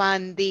it up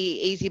on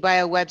the AZ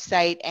Bio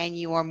website, and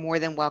you are more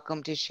than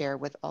welcome to share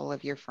with all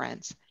of your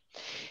friends.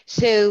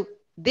 So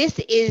this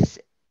is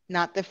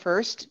not the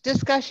first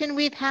discussion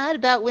we've had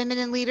about women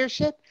in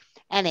leadership,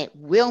 and it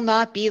will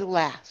not be the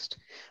last.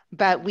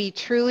 But we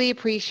truly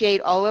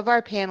appreciate all of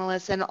our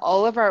panelists and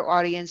all of our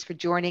audience for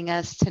joining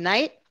us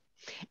tonight.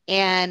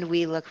 And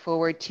we look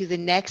forward to the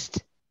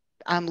next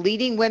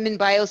Leading Women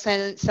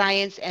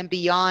Bioscience and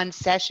Beyond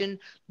session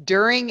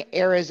during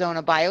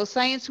Arizona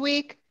Bioscience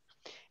Week.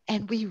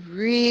 And we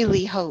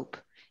really hope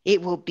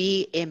it will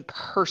be in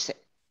person.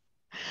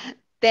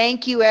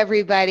 Thank you,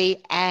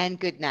 everybody, and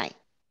good night.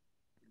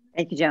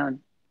 Thank you, Joan.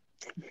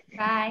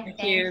 Bye.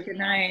 Thank you. Good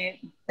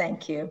night.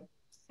 Thank you.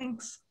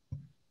 Thanks.